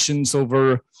sensibilizations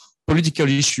over political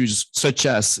issues such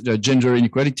as gender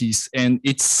inequalities. And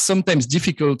it's sometimes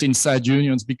difficult inside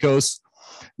unions because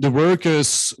the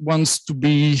workers want to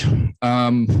be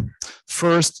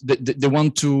first. They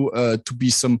want to be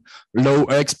some law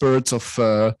experts of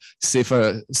safe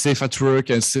at work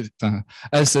and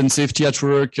health and safety at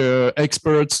work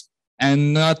experts,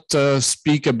 and not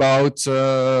speak about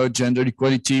gender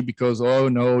equality because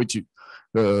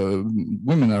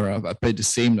women are paid the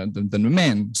same than the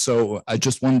men. So I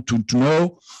just want to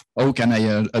know how can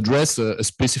I address a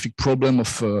specific problem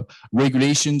of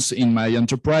regulations in my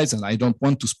enterprise, and I don't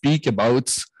want to speak about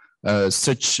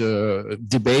such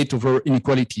debate over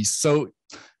inequalities. So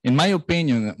in my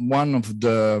opinion, one of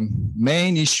the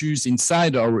main issues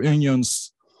inside our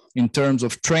unions in terms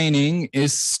of training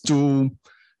is to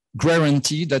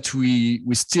guarantee that we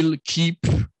still keep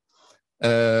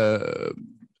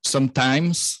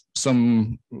sometimes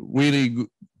some really good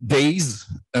days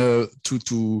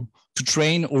to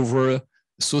train over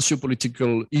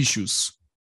socio-political issues,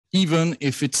 even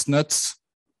if it's not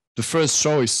the first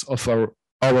choice of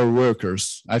our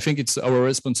workers. I think it's our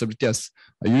responsibility as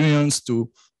unions to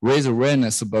raise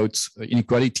awareness about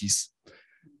inequalities.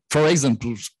 For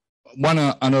example,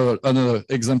 another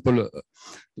example,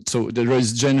 so there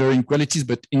is gender inequalities,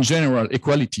 but in general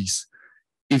equalities.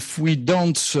 If we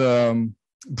don't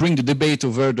bring the debate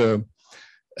over the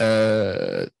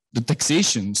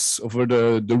taxations, over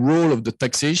the role of the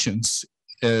taxations,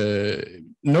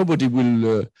 nobody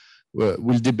will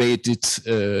debate it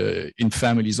in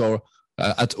families or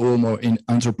at home or in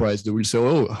enterprise. They will say,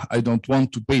 "Oh, I don't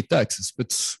want to pay taxes."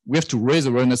 But we have to raise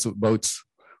awareness about,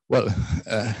 well,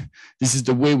 this is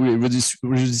the way we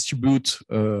redistribute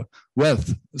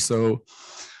wealth. So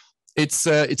it's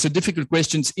a difficult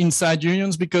question inside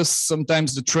unions because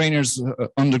sometimes the trainers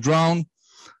on the ground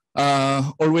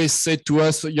always say to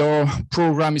us, "Your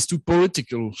program is too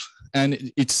political,"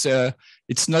 and it's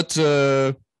not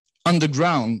on the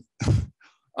ground.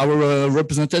 Our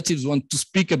representatives want to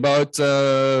speak about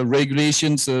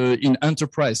regulations in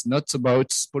enterprise, not about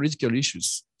political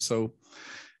issues. So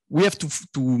we have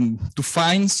to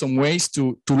find some ways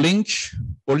to link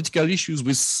political issues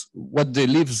with what they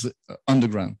live on the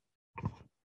ground.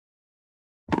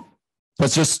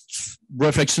 But just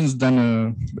reflections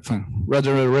than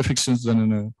rather reflections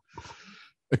than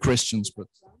a questions. But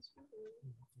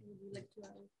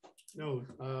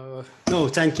no,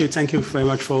 thank you very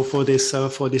much for this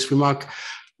remark.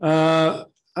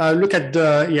 Look at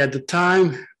the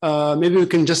time. Maybe we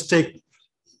can just take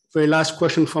very last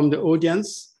question from the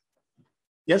audience.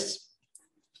 Yes.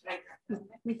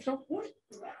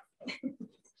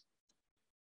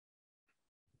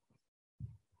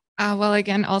 Well,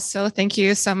 again, also, thank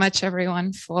you so much,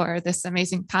 everyone, for this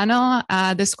amazing panel.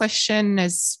 This question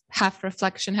is half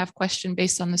reflection, half question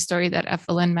based on the story that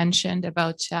Evelyn mentioned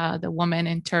about the woman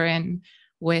in Turin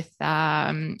with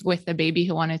the baby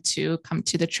who wanted to come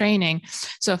to the training.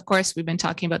 So, of course, we've been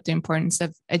talking about the importance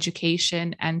of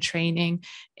education and training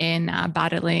in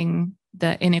battling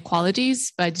the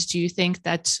inequalities, but do you think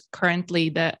that currently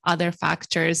the other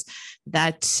factors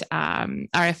that are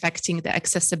affecting the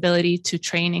accessibility to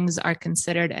trainings are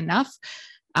considered enough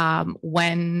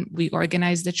when we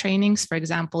organize the trainings? For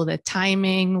example, the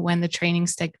timing when the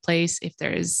trainings take place, if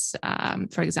there's,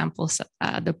 for example,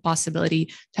 the possibility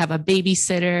to have a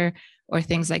babysitter or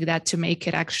things like that to make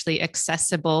it actually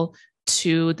accessible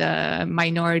to the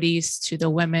minorities, to the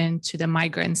women, to the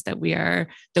migrants that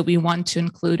we want to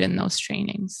include in those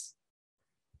trainings.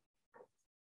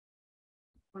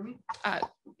 For me?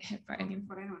 For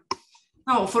anyone.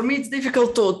 No, for me, it's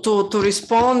difficult to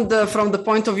respond from the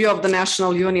point of view of the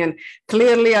National Union.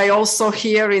 Clearly, I also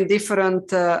hear in different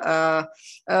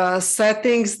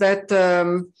settings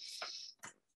that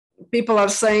people are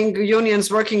saying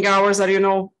unions' working hours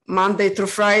are, Monday through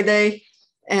Friday.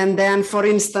 And then, for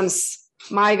instance,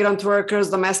 migrant workers,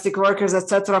 domestic workers,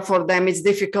 etc., for them, it's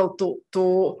difficult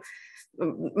to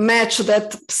match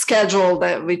that schedule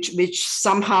which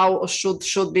somehow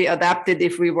should be adapted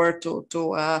if we were to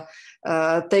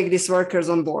take these workers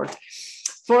on board.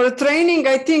 For training,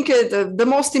 I think the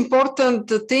most important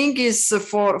thing is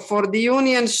for the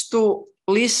unions to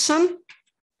listen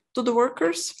to the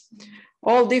workers,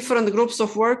 all different groups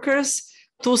of workers,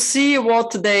 to see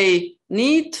what they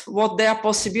need, what their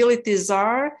possibilities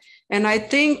are. And I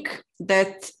think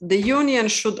that the union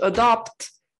should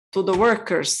adapt to the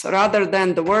workers rather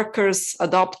than the workers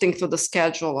adapting to the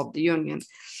schedule of the union.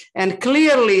 And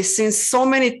clearly, since so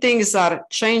many things are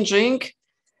changing,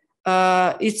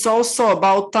 it's also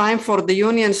about time for the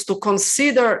unions to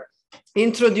consider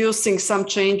introducing some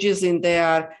changes in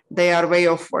their way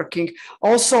of working.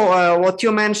 Also, what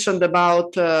you mentioned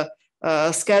about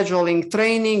scheduling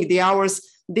training, the hours,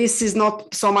 this is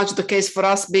not so much the case for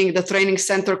us being the training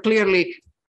center. Clearly,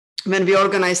 when we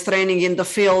organize training in the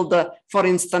field, for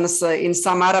instance, in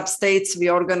some Arab states, we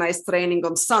organize training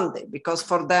on Sunday because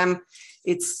for them,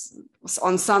 it's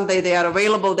on Sunday they are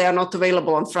available, they are not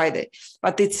available on Friday.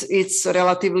 But it's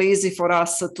relatively easy for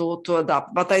us to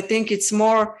adapt. But I think it's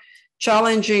more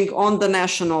challenging on the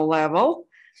national level.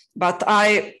 But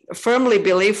I firmly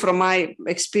believe from my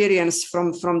experience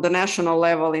from the national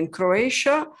level in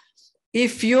Croatia,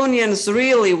 if unions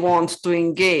really want to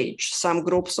engage some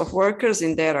groups of workers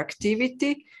in their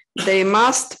activity, they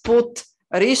must put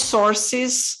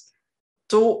resources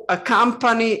to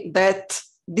accompany that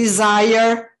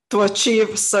desire to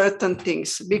achieve certain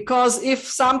things. Because if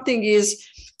something is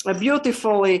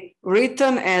beautifully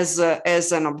written as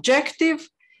an objective,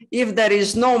 if there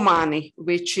is no money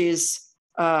which is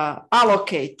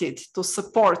allocated to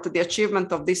support the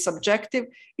achievement of this objective,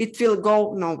 it will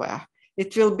go nowhere.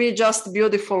 It will be just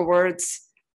beautiful words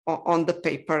on the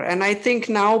paper. And I think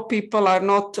now people are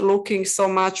not looking so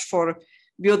much for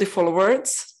beautiful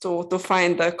words to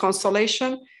find the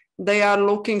consolation. They are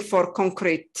looking for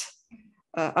concrete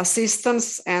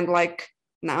assistance, and like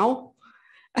now,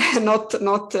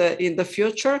 not in the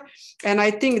future. And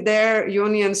I think their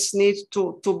unions need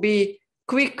to be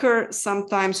quicker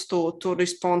sometimes to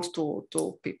respond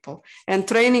to people. And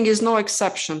training is no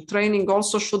exception. Training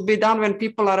also should be done when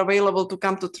people are available to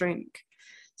come to training.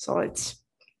 So it's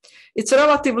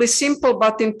relatively simple,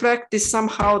 but in practice,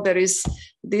 somehow there is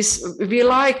this, we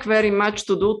like very much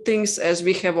to do things as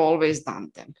we have always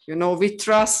done them. We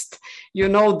trust,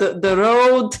 the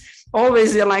road,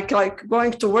 always like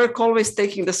going to work, always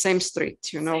taking the same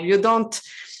street, you don't,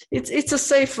 it's a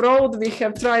safe road. We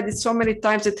have tried it so many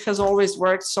times. It has always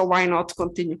worked. So why not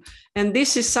continue? And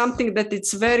this is something that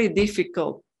it's very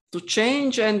difficult to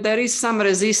change. And there is some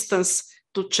resistance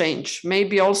to change.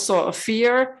 Maybe also a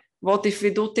fear. What if we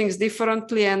do things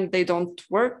differently and they don't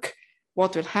work?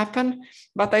 What will happen?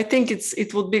 But I think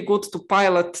it would be good to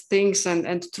pilot things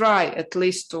and try at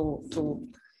least to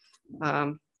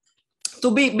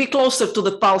be closer to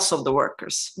the pulse of the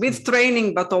workers with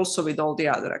training, but also with all the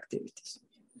other activities.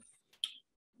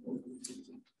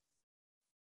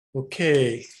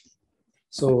 Okay,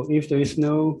 so if there is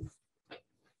I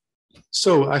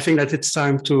think that it's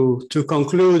time to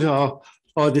conclude our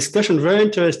discussion. Very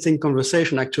interesting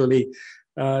conversation, actually,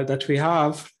 that we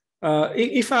have.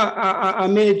 If I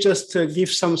may just give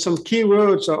some key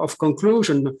words of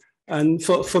conclusion. And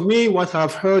for me, what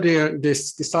I've heard here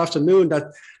this afternoon,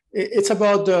 that it's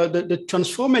about the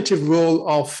transformative role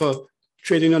of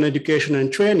trade union education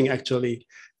and training, actually.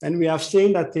 And we have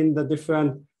seen that in the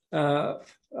different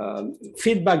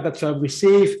feedback that we have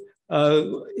received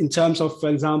in terms of, for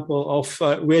example, of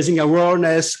raising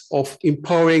awareness, of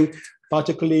empowering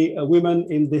particularly women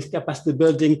in this capacity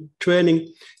building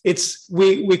training.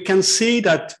 We can see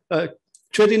that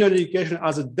trade union education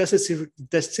has a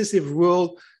decisive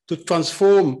role to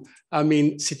transform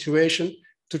situation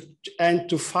and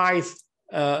to fight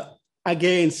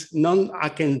against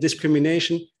non-academic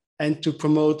discrimination and to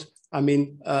promote,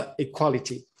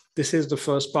 equality. This is the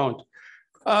first point.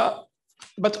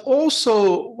 But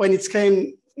also, when it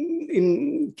came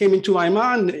into my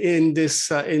mind in this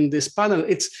panel,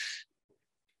 it's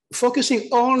focusing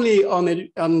only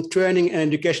on training and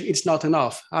education. It's not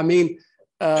enough.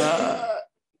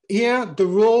 Here, the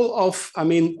role of,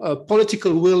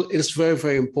 political will is very,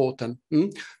 very important.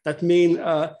 That means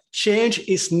change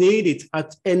is needed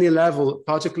at any level,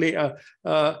 particularly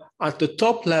at the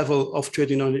top level of trade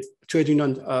union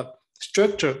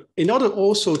structure, in order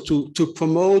also to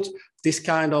promote this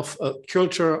kind of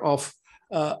culture of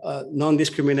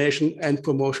non-discrimination and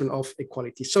promotion of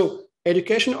equality. So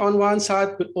education on one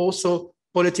side, but also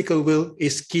political will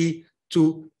is key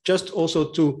to just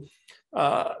also to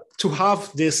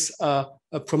have this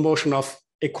promotion of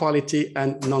equality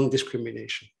and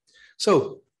non-discrimination.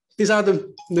 So these are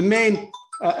the main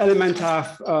elements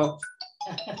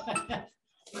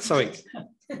sorry.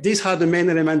 These are the main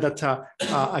elements that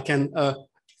I can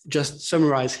just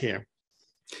summarize here.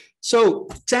 So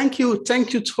thank you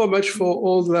so much for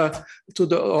all our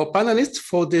panelists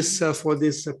for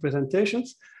these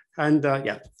presentations, and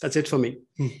yeah, that's it for me.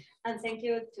 And thank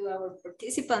you to our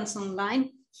participants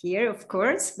online here, of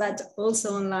course, but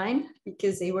also online,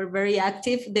 because they were very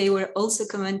active. They were also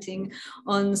commenting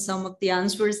on some of the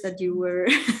answers that you were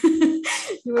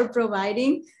you were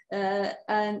providing.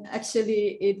 And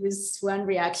actually, it was one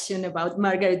reaction about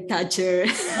Margaret Thatcher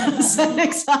as an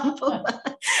example,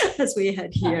 as we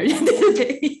had here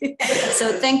today.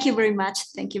 So thank you very much.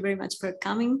 Thank you very much for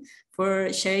coming,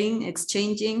 for sharing,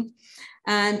 exchanging.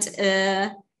 And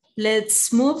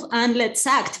let's move and let's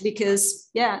act, because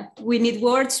yeah, we need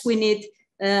words, we need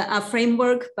a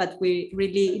framework, but we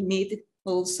really need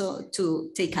also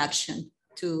to take action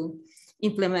to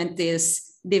implement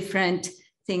these different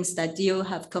things that you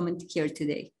have commented here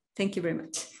today. Thank you very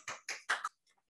much.